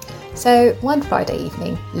down. So one Friday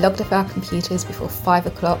evening, logged off our computers before 5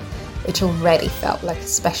 o'clock, which already felt like a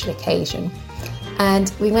special occasion,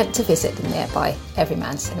 and we went to visit the nearby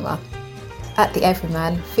Everyman Cinema. At the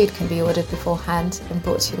Everyman, food can be ordered beforehand and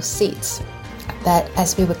brought to your seats. But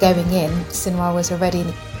as we were going in, the cinema was already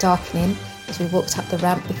darkening as we walked up the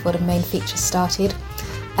ramp before the main feature started.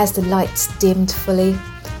 As the lights dimmed fully,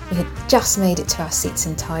 we had just made it to our seats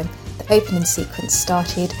in time. The opening sequence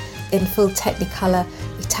started. In full Technicolor,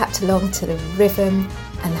 we tapped along to the rhythm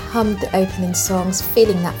and hummed the opening songs,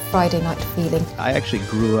 feeling that Friday night feeling. I actually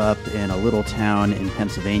grew up in a little town in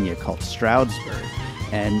Pennsylvania called Stroudsburg,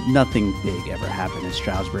 and nothing big ever happened in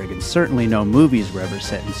Stroudsburg, and certainly no movies were ever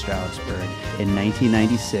set in Stroudsburg. In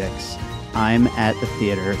 1996, I'm at the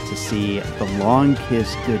theater to see The Long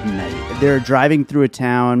Kiss Goodnight. They're driving through a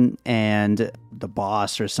town, and the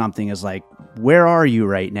boss or something is like where are you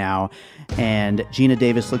right now? And Gina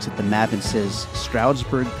Davis looks at the map and says,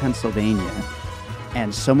 Stroudsburg, Pennsylvania.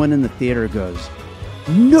 And someone in the theater goes,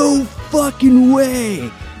 no fucking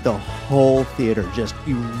way! The whole theater just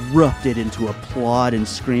erupted into applaud and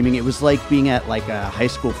screaming. It was like being at like a high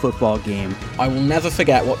school football game. I will never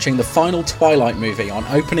forget watching the final Twilight movie on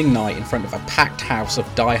opening night in front of a packed house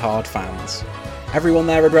of die-hard fans. Everyone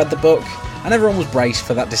there had read the book, and everyone was braced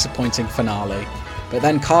for that disappointing finale. But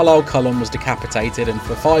then Carlisle Cullen was decapitated, and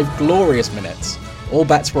for 5 glorious minutes, all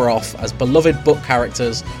bets were off as beloved book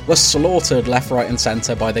characters were slaughtered left, right and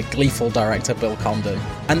centre by the gleeful director Bill Condon.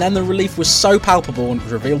 And then the relief was so palpable and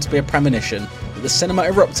revealed to be a premonition that the cinema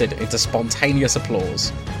erupted into spontaneous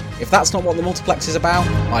applause. If that's not what the multiplex is about,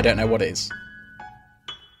 I don't know what is.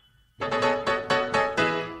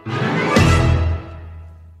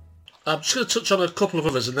 I'm just going to touch on a couple of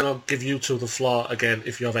others and then I'll give you two the floor again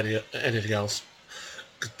if you have anything else.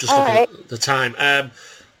 Just looking at the time.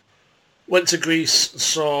 Went to Greece,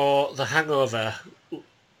 saw The Hangover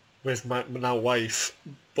with my now wife,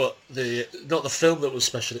 but not the film that was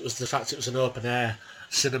special, it was the fact it was an open-air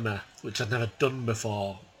cinema, which I'd never done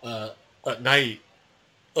before, at night.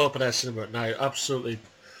 Open-air cinema at night, absolutely.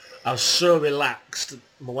 I was so relaxed.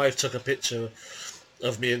 My wife took a picture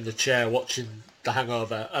of me in the chair watching The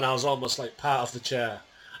Hangover, and I was almost like part of the chair.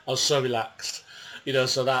 I was so relaxed.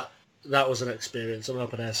 So that was an experience, an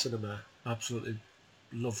open-air cinema. Absolutely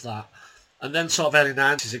love that. And then sort of early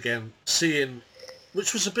 90s again, seeing,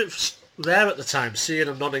 which was a bit rare at the time, seeing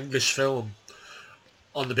a non-English film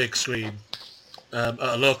on the big screen at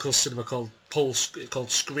a local cinema called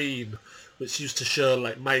Screen, which used to show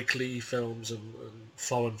like Mike Leigh films and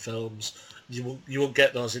foreign films. You won't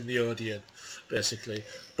get those in the Odeon, basically.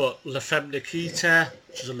 But La Femme Nikita,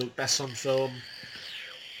 which is a Luc Besson film,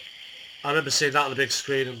 I remember seeing that on the big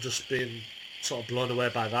screen and just being sort of blown away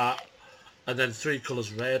by that. And then Three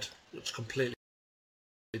Colours Red, which is a completely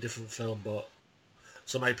different film, but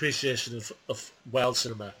so my appreciation of world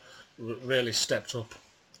cinema really stepped up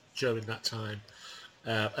during that time.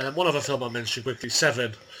 And then one other film I mentioned quickly,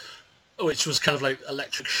 Seven, which was kind of like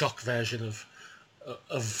electric shock version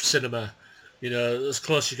of cinema. As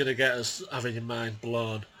close you're going to get as having your mind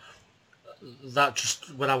blown. That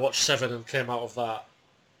just, when I watched Seven and came out of that,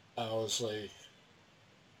 I was like,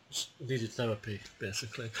 needed therapy,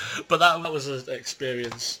 basically. But that was an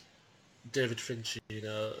experience. David Fincher,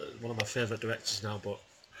 one of my favourite directors now, but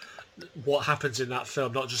what happens in that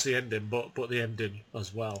film, not just the ending, but the ending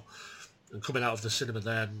as well. And coming out of the cinema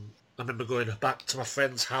then, I remember going back to my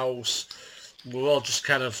friend's house. We were all just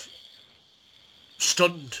kind of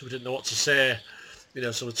stunned. We didn't know what to say.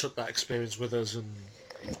 So we took that experience with us, and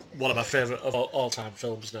one of my favourite of all-time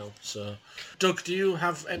films now. So, Doug, do you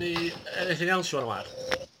have anything else you want to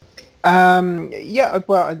add? Yeah,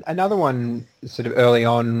 well, another one sort of early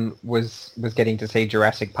on was getting to see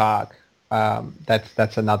Jurassic Park.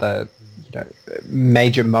 That's another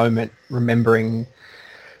major moment, remembering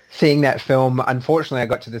seeing that film. Unfortunately, we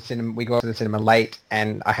got to the cinema late,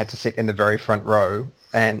 and I had to sit in the very front row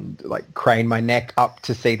and like crane my neck up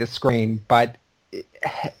to see the screen. But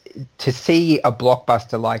to see a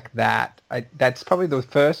blockbuster like that, that's probably the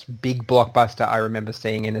first big blockbuster I remember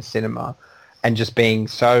seeing in a cinema. And just being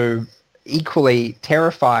so equally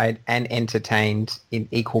terrified and entertained in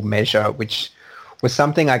equal measure, which was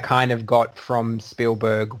something I kind of got from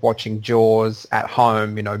Spielberg watching Jaws at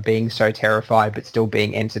home, being so terrified but still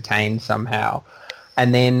being entertained somehow.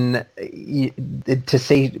 And then to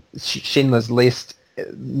see Schindler's List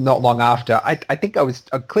not long after, I think I was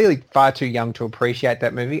clearly far too young to appreciate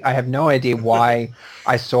that movie. I have no idea why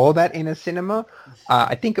I saw that in a cinema.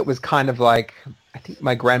 I think it was kind of like, I think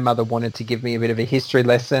my grandmother wanted to give me a bit of a history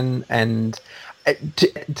lesson, and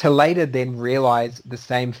to later then realize the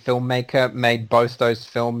same filmmaker made both those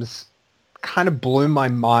films kind of blew my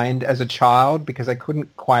mind as a child, because I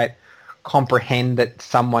couldn't quite comprehend that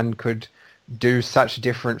someone could do such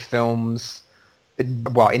different films,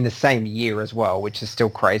 well, in the same year as well, which is still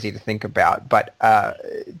crazy to think about. But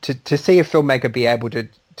to see a filmmaker be able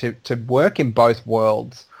to work in both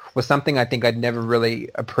worlds was something I think I'd never really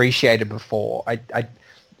appreciated before.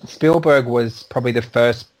 Spielberg was probably the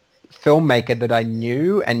first filmmaker that I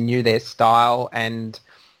knew their style, and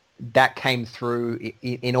that came through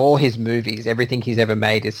in all his movies. Everything he's ever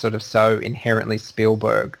made is sort of so inherently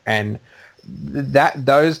Spielberg, and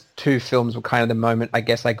those two films were kind of the moment I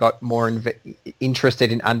guess I got more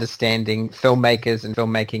interested in understanding filmmakers and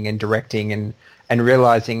filmmaking and directing, and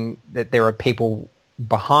realizing that there are people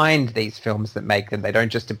behind these films that make them. They don't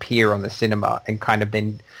just appear on the cinema, and kind of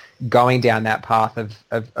then going down that path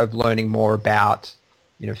of learning more about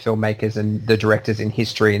filmmakers and the directors in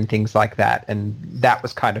history and things like that. And that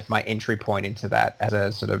was kind of my entry point into that as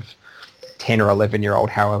a sort of 10 or 11-year-old,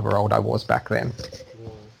 however old I was back then.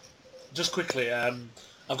 Just quickly, I've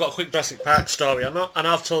got a quick Jurassic Park story. And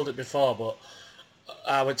I've told it before, but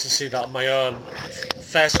I went to see that on my own.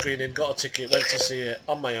 Fair screening, got a ticket, went to see it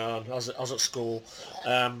on my own. I was at school.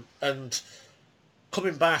 And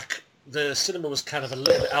coming back, the cinema was kind of a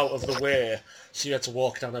little bit out of the way, so you had to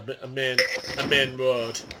walk down a main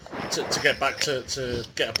road to get back to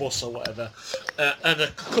get a bus or whatever. And a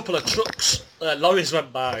couple of trucks, lorries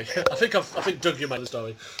went by. I think Doug, you might know the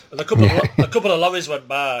story. And a couple of lorries went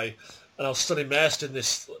by, and I was still immersed in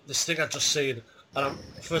this thing I'd just seen. And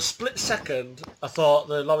for a split second, I thought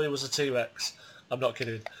the lorry was a T-Rex. I'm not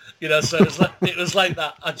kidding. So it was like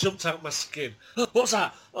that. I jumped out my skin. What's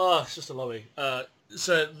that? Oh, it's just a lorry.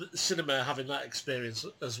 So the cinema having that experience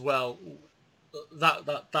as well, that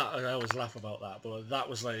I always laugh about that, but that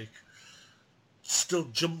was like still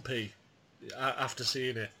jumpy after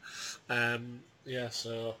seeing it.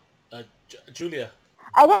 Julia.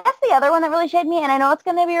 I guess the other one that really showed me, and I know it's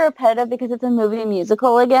going to be repetitive because it's a movie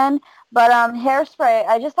musical again, but Hairspray,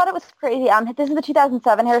 I just thought it was crazy. This is the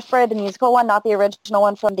 2007 Hairspray, the musical one, not the original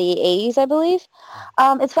one from the 80s, I believe.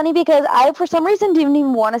 It's funny because I, for some reason, didn't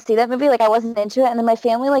even want to see that movie. Like, I wasn't into it, and then my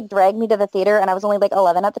family, dragged me to the theater, and I was only,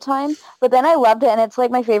 11 at the time. But then I loved it, and it's,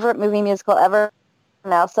 my favorite movie musical ever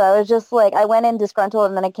now. So I was just, I went in disgruntled,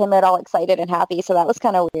 and then I came out all excited and happy, so that was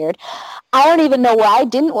kind of weird. I don't even know why I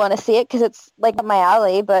didn't want to see it, because it's, up my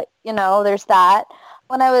alley, but, there's that.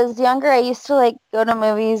 When I was younger, I used to, go to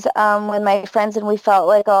movies with my friends, and we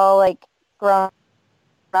felt, all, grown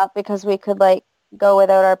up because we could, go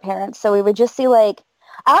without our parents. So we would just see, I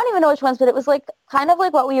don't even know which ones, but it was, kind of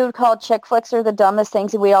like what we would call chick flicks or the dumbest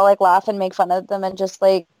things, and we all, laugh and make fun of them and just,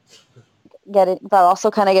 get it, but also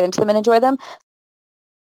kind of get into them and enjoy them.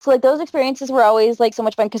 So, those experiences were always, so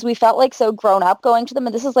much fun because we felt, so grown up going to them.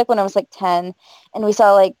 And this is, when I was, 10. And we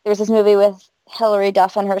saw, there's this movie with Hilary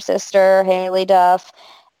Duff and her sister, Haley Duff.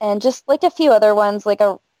 And just, a few other ones, like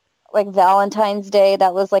Valentine's Day.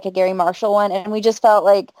 That was, a Gary Marshall one. And we just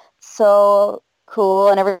felt, so cool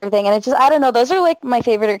and everything. And it's just, I don't know. Those are, my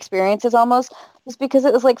favorite experiences almost. Just because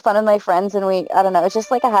it was, fun with my friends. And I don't know. It's just,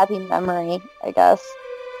 a happy memory, I guess.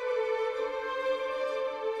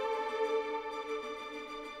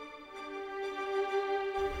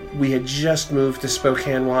 We had just moved to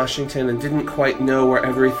Spokane, Washington, and didn't quite know where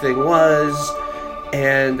everything was,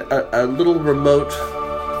 and a little remote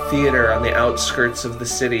theater on the outskirts of the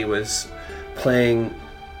city was playing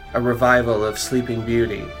a revival of Sleeping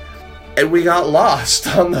Beauty. And we got lost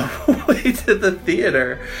on the way to the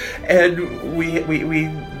theater, and we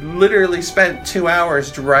literally spent 2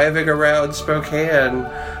 hours driving around Spokane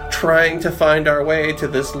trying to find our way to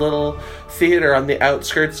this little theater on the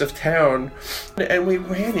outskirts of town. And we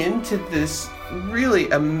ran into this really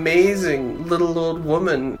amazing little old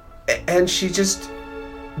woman, and she just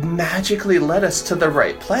magically led us to the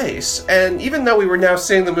right place. And even though we were now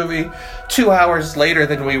seeing the movie 2 hours later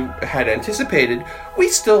than we had anticipated, we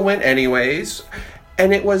still went anyways.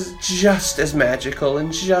 And it was just as magical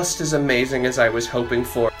and just as amazing as I was hoping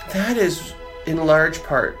for. That is, in large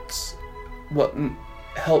parts, what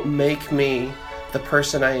helped make me the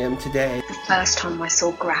person I am today. The first time I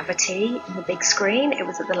saw Gravity on the big screen, it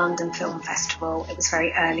was at the London Film Festival. It was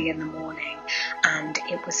very early in the morning, and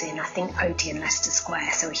it was in, I think, Odeon Leicester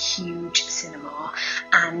Square, so a huge cinema.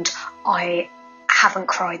 And I haven't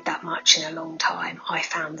cried that much in a long time. I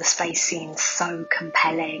found the space scene so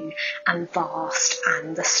compelling and vast,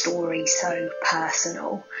 and the story so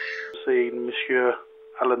personal. Seeing Monsieur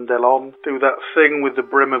Alain Delon do that thing with the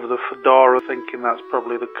brim of the fedora, thinking that's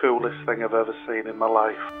probably the coolest thing I've ever seen in my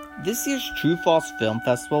life. This year's True False Film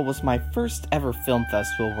Festival was my first ever film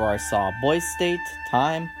festival where I saw Boys State,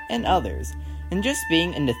 Time, and others, and just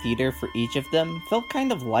being in the theater for each of them felt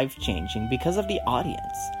kind of life-changing because of the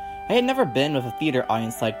audience. I had never been with a theater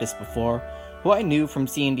audience like this before, who I knew from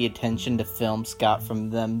seeing the attention to films got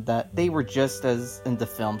from them that they were just as into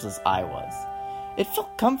films as I was. It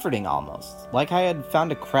felt comforting almost, like I had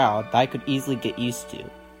found a crowd that I could easily get used to.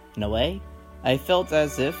 In a way, I felt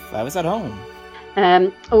as if I was at home.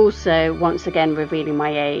 Also, once again revealing my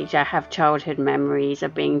age, I have childhood memories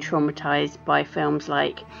of being traumatized by films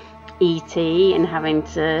like E.T. and having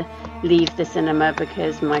to leave the cinema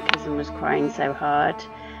because my cousin was crying so hard,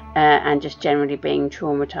 and just generally being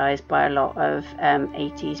traumatized by a lot of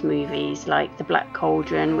 80s movies like The Black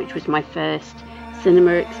Cauldron, which was my first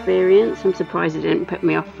cinema experience. I'm surprised it didn't put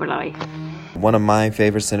me off for life. One of my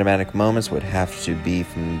favorite cinematic moments would have to be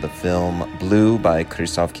from the film Blue by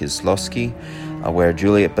Krzysztof Kieslowski. where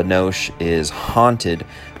Juliette Binoche is haunted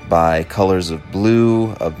by colors of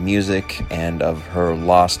blue, of music, and of her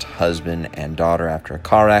lost husband and daughter after a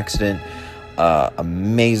car accident.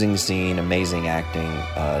 Amazing scene, amazing acting,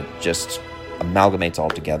 just amalgamates all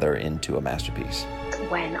together into a masterpiece.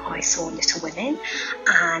 When I saw Little Women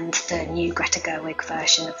and the new Greta Gerwig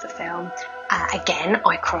version of the film, again,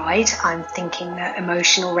 I cried. I'm thinking that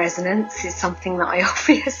emotional resonance is something that I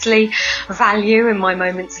obviously value in my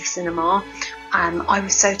moments of cinema. I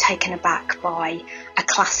was so taken aback by a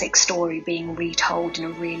classic story being retold in a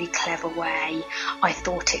really clever way. I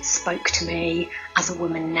thought it spoke to me as a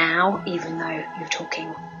woman now, even though you're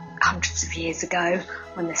talking hundreds of years ago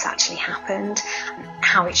when this actually happened,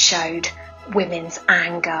 how it showed women's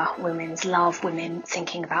anger, women's love, women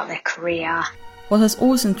thinking about their career. What has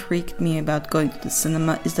always intrigued me about going to the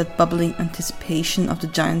cinema is that bubbling anticipation of the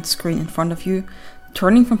giant screen in front of you,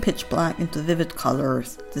 turning from pitch black into vivid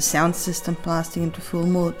colors, the sound system blasting into full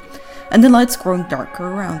mode, and the lights growing darker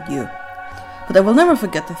around you. But I will never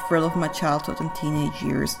forget the thrill of my childhood and teenage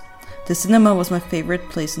years. The cinema was my favorite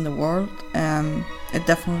place in the world, and it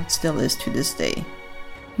definitely still is to this day.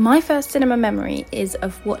 My first cinema memory is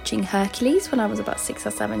of watching Hercules when I was about 6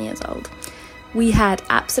 or 7 years old. We had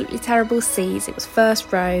absolutely terrible seats, it was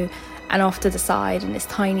first row and off to the side in this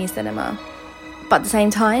tiny cinema. But at the same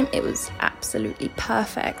time, it was absolutely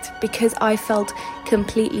perfect because I felt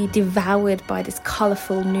completely devoured by this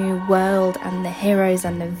colourful new world and the heroes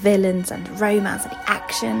and the villains and the romance and the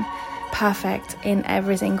action. Perfect in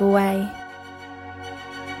every single way.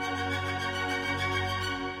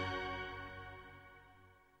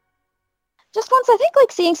 Just once, I think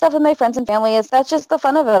like seeing stuff with my friends and family that's just the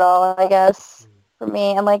fun of it all, I guess, for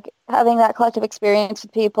me. And like having that collective experience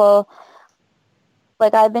with people.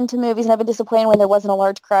 Like, I've been to movies and I've been disappointed when there wasn't a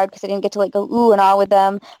large crowd because I didn't get to, like, go ooh and ah with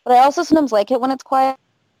them. But I also sometimes like it when it's quiet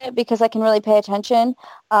because I can really pay attention.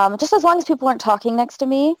 Just as long as people aren't talking next to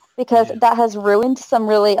me, because that has ruined some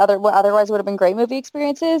really what otherwise would have been great movie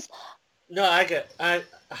experiences. No, I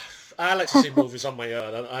like to see movies on my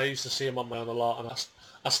own. I used to see them on my own a lot, and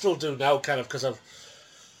I still do now, kind of, because I've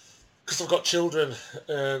got children.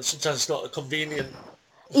 Sometimes it's not convenient.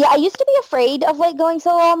 Yeah, I used to be afraid of, like, going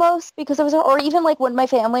solo almost, because or even, like, when my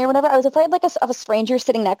family or whatever, I was afraid, like, of a stranger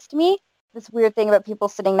sitting next to me. This weird thing about people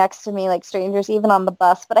sitting next to me, like strangers, even on the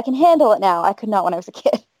bus, but I can handle it now. I could not when I was a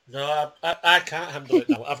kid. No, I can't handle it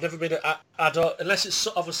now. I've never been, I don't, unless it's,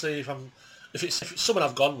 obviously, if it's someone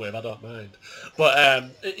I've gone with, I don't mind.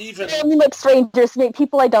 But even... I mean, like, strangers,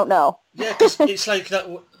 people I don't know. Yeah, because it's like that,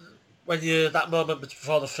 when that moment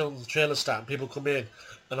before the film, the trailer start, and people come in,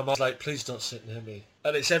 and I'm always like, please don't sit near me.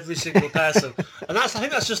 And it's every single person. And I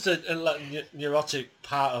think that's just a neurotic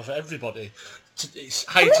part of everybody. It's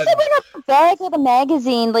heightened. What if I bring a bag with a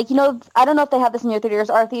magazine? Like, I don't know if they have this in your theaters.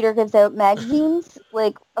 Our theater gives out magazines,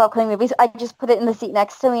 like, upcoming movies. I just put it in the seat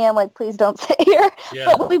next to me. I'm like, please don't sit here.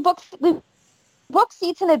 Yeah. But we book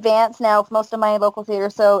seats in advance now for most of my local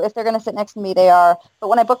theaters. So if they're going to sit next to me, they are. But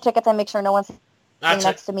when I book tickets, I make sure no one's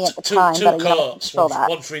next to me at the time. Two coats,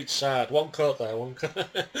 one for each side. One coat there, one coat.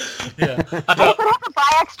 Yeah. I would have to buy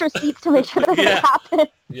extra seats to make sure that doesn't happen.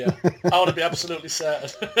 Yeah, I want to be absolutely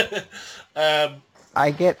certain. I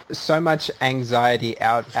get so much anxiety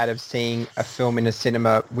out of seeing a film in a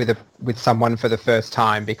cinema with someone for the first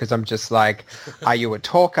time, because I'm just like, are you a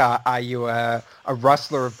talker? Are you a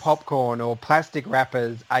rustler of popcorn or plastic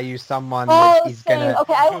wrappers? Are you someone that is going to...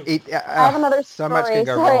 Okay, I have another story. So much can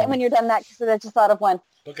go Sorry, wrong. when you're done that, because I just thought of one.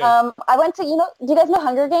 Okay. I went to, do you guys know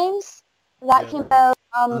Hunger Games? That came out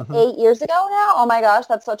 8 years ago now. Oh my gosh,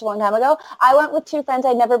 that's such a long time ago. I went with two friends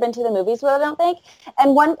I'd never been to the movies with, I don't think.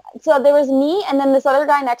 And so there was me and then this other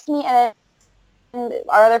guy next to me and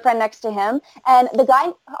our other friend next to him. And the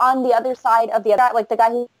guy on the other side of the other guy, like the guy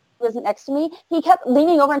who wasn't next to me, he kept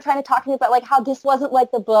leaning over and trying to talk to me about like how this wasn't like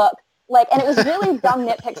the book. Like, and it was really dumb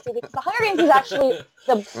nitpicks too, because the Hunger Games is actually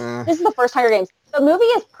this is the first Hunger Games. The movie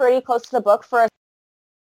is pretty close to the book for a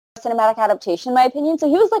cinematic adaptation, in my opinion. So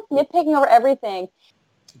he was like nitpicking over everything.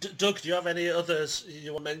 Doug, do you have any others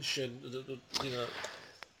you want to mention?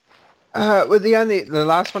 Well, the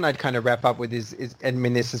last one I'd kind of wrap up with is I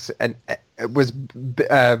mean, this is was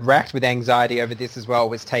racked with anxiety over this as well.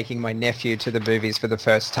 Was taking my nephew to the movies for the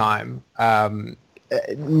first time.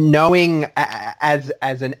 Knowing as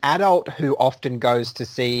an adult who often goes to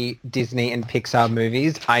see Disney and Pixar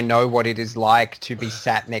movies, I know what it is like to be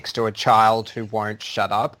sat next to a child who won't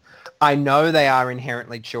shut up. I know they are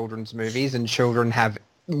inherently children's movies and children have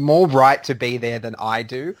more right to be there than I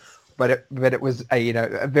do, but it was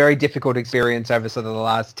a very difficult experience over sort of the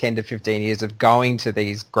last 10 to 15 years of going to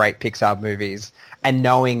these great Pixar movies and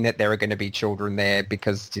knowing that there are going to be children there,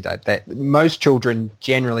 because that most children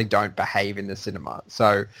generally don't behave in the cinema.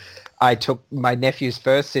 So I took my nephew's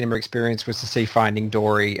first cinema experience was to see Finding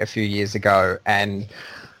Dory a few years ago, and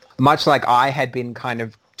much like I had been kind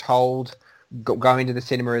of told going to the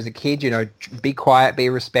cinema as a kid, be quiet, be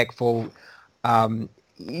respectful.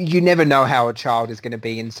 You never know how a child is going to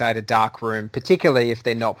be inside a dark room, particularly if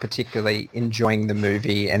they're not particularly enjoying the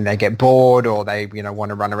movie and they get bored or they, want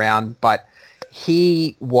to run around. But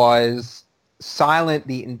he was silent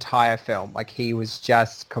the entire film. Like, he was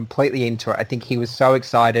just completely into it. I think he was so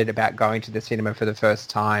excited about going to the cinema for the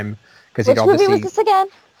first time because Which movie was this again?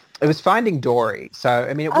 It was Finding Dory. So,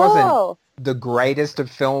 I mean, it wasn't the greatest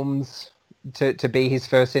of films to be his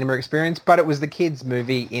first cinema experience, but it was the kids'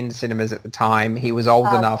 movie in cinemas at the time. He was old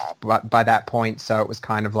enough by that point, so it was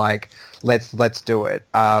kind of like, let's do it.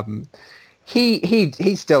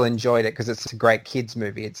 He still enjoyed it because it's a great kids'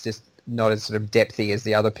 movie. It's just not as sort of depthy as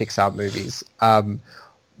the other Pixar movies.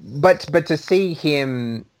 But to see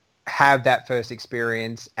him have that first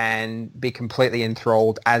experience and be completely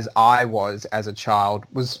enthralled as I was as a child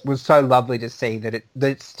was so lovely to see that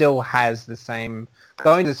it still has the same,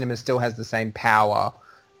 going to the cinema still has the same power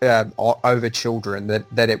over children,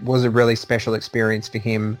 that it was a really special experience for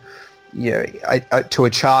him. To a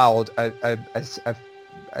child,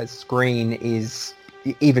 a screen is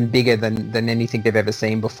even bigger than anything they've ever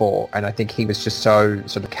seen before, and I think he was just so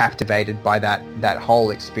sort of captivated by that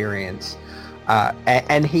whole experience.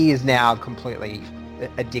 And he is now completely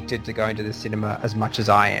addicted to going to the cinema as much as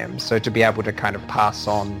I am. So to be able to kind of pass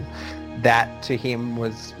on that to him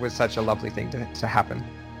was such a lovely thing to happen.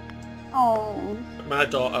 Oh. My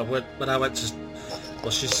daughter, when I went to,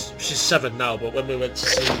 well, she's 7 now, but when we went to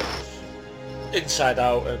see Inside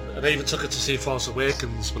Out, and I even took her to see Force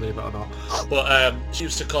Awakens, believe it or not. But she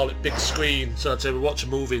used to call it big screen. So I'd say we watch a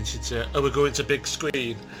movie, and she'd say, "Oh, we're going to big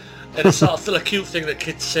screen." And it's sort of still a cute thing that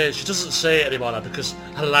kids say. She doesn't say it anymore now because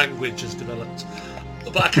her language has developed.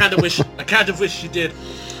 But I kind of wish she did.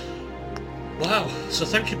 Wow. So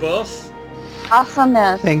thank you both.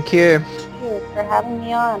 Awesomeness. Thank you. Thank you for having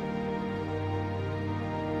me on.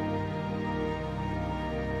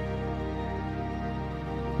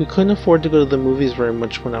 We couldn't afford to go to the movies very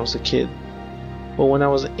much when I was a kid. But when I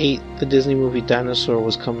was 8, the Disney movie Dinosaur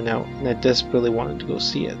was coming out, and I desperately wanted to go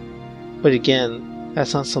see it. But again,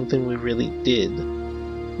 that's not something we really did.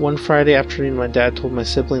 One Friday afternoon, my dad told my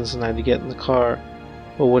siblings and I to get in the car,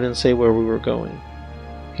 but wouldn't say where we were going.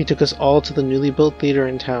 He took us all to the newly built theater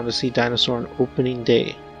in town to see Dinosaur on opening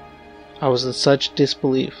day. I was in such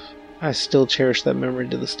disbelief. I still cherish that memory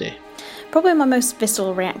to this day. Probably my most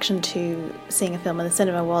visceral reaction to seeing a film in the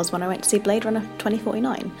cinema was when I went to see Blade Runner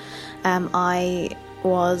 2049. I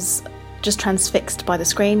was just transfixed by the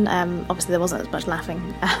screen. Obviously there wasn't as much laughing.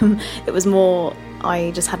 It was more,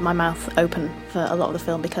 I just had my mouth open for a lot of the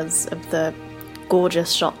film because of the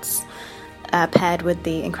gorgeous shots paired with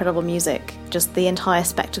the incredible music. Just the entire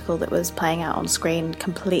spectacle that was playing out on screen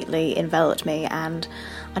completely enveloped me, and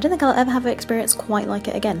I don't think I'll ever have an experience quite like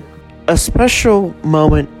it again. A special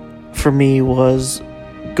moment for me was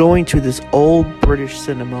going to this old British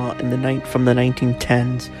cinema from the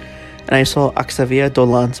 1910s, and I saw Xavier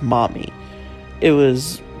Dolan's Mommy. It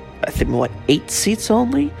was, I think, 8 seats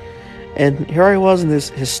only? And here I was in this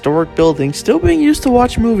historic building, still being used to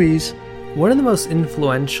watch movies. One of the most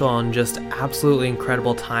influential and just absolutely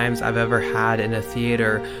incredible times I've ever had in a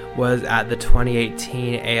theater was at the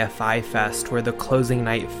 2018 AFI Fest, where the closing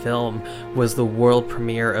night film was the world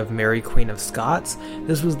premiere of Mary Queen of Scots.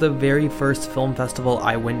 This was the very first film festival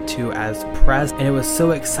I went to as press, and it was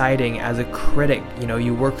so exciting as a critic.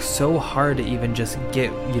 You work so hard to even just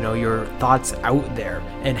get, your thoughts out there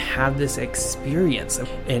and have this experience,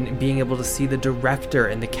 and being able to see the director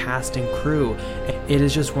and the cast and crew. It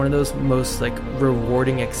is just one of those most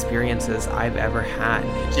rewarding experiences I've ever had.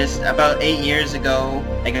 Just about 8 years ago,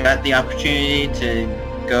 I got the opportunity to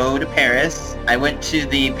go to Paris. I went to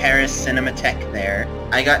the Paris Cinematheque there.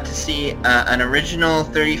 I got to see an original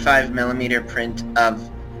 35mm print of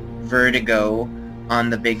Vertigo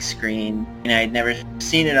on the big screen. I'd never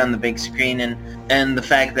seen it on the big screen, and the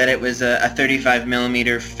fact that it was a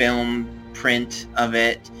 35mm film print of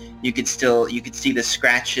it, you could see the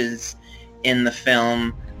scratches in the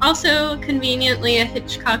film. Also, conveniently, a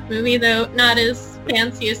Hitchcock movie, though not as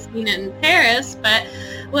fancy as seen in Paris, but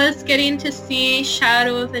was getting to see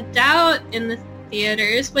Shadow of a Doubt in the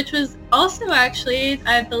theaters, which was also actually,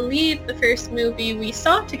 I believe, the first movie we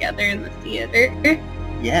saw together in the theater.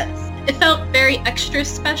 Yes. It felt very extra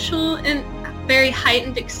special and very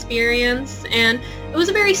heightened experience, and it was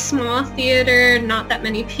a very small theater, not that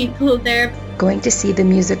many people there. Going to see the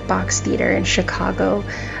Music Box Theater in Chicago,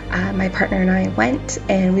 my partner and I went,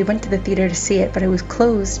 and we went to the theater to see it, but it was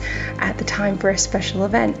closed at the time for a special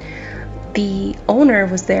event. The owner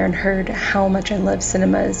was there and heard how much I love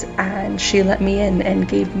cinemas, and she let me in and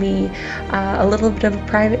gave me a little bit of a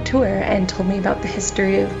private tour and told me about the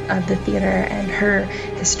history of the theater and her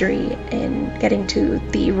history in getting to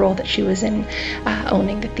the role that she was in,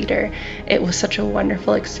 owning the theater. It was such a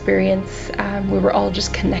wonderful experience. We were all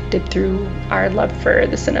just connected through our love for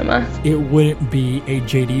the cinema. It wouldn't be a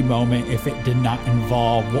JD moment if it did not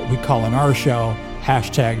involve what we call in our show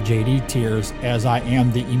 #JD Tears, as I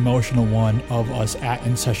am the emotional one of us at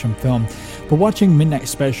In Session Film. But watching Midnight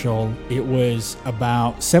Special, it was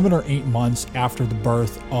about 7 or 8 months after the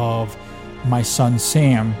birth of my son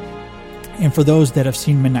Sam. And for those that have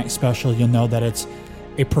seen Midnight Special, you'll know that it's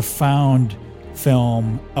a profound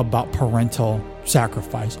film about parental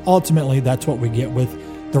sacrifice. Ultimately, that's what we get with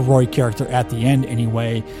the Roy character at the end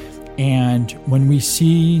anyway. And when we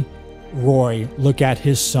see Roy look at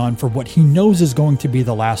his son for what he knows is going to be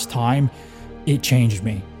the last time, it changed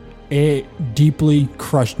me. It deeply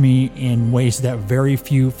crushed me in ways that very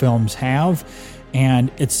few films have,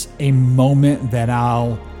 and it's a moment that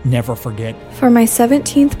I'll never forget. For my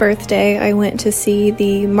 17th birthday, I went to see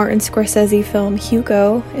the Martin Scorsese film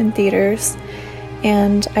Hugo in theaters,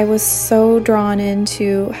 and I was so drawn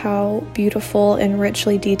into how beautiful and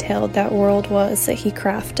richly detailed that world was that he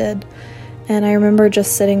crafted. And I remember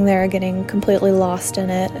just sitting there getting completely lost in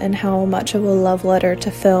it and how much of a love letter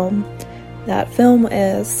to film that film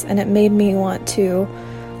is. And it made me want to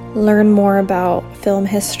learn more about film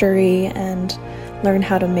history and learn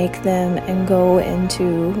how to make them and go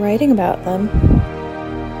into writing about them.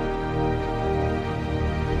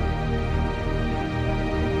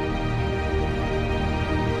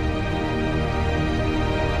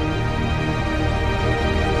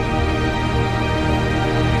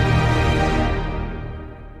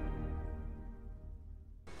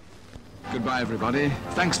 Goodbye, everybody.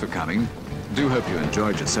 Thanks for coming. Do hope you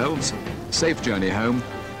enjoyed yourselves. Safe journey home,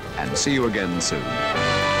 and see you again soon.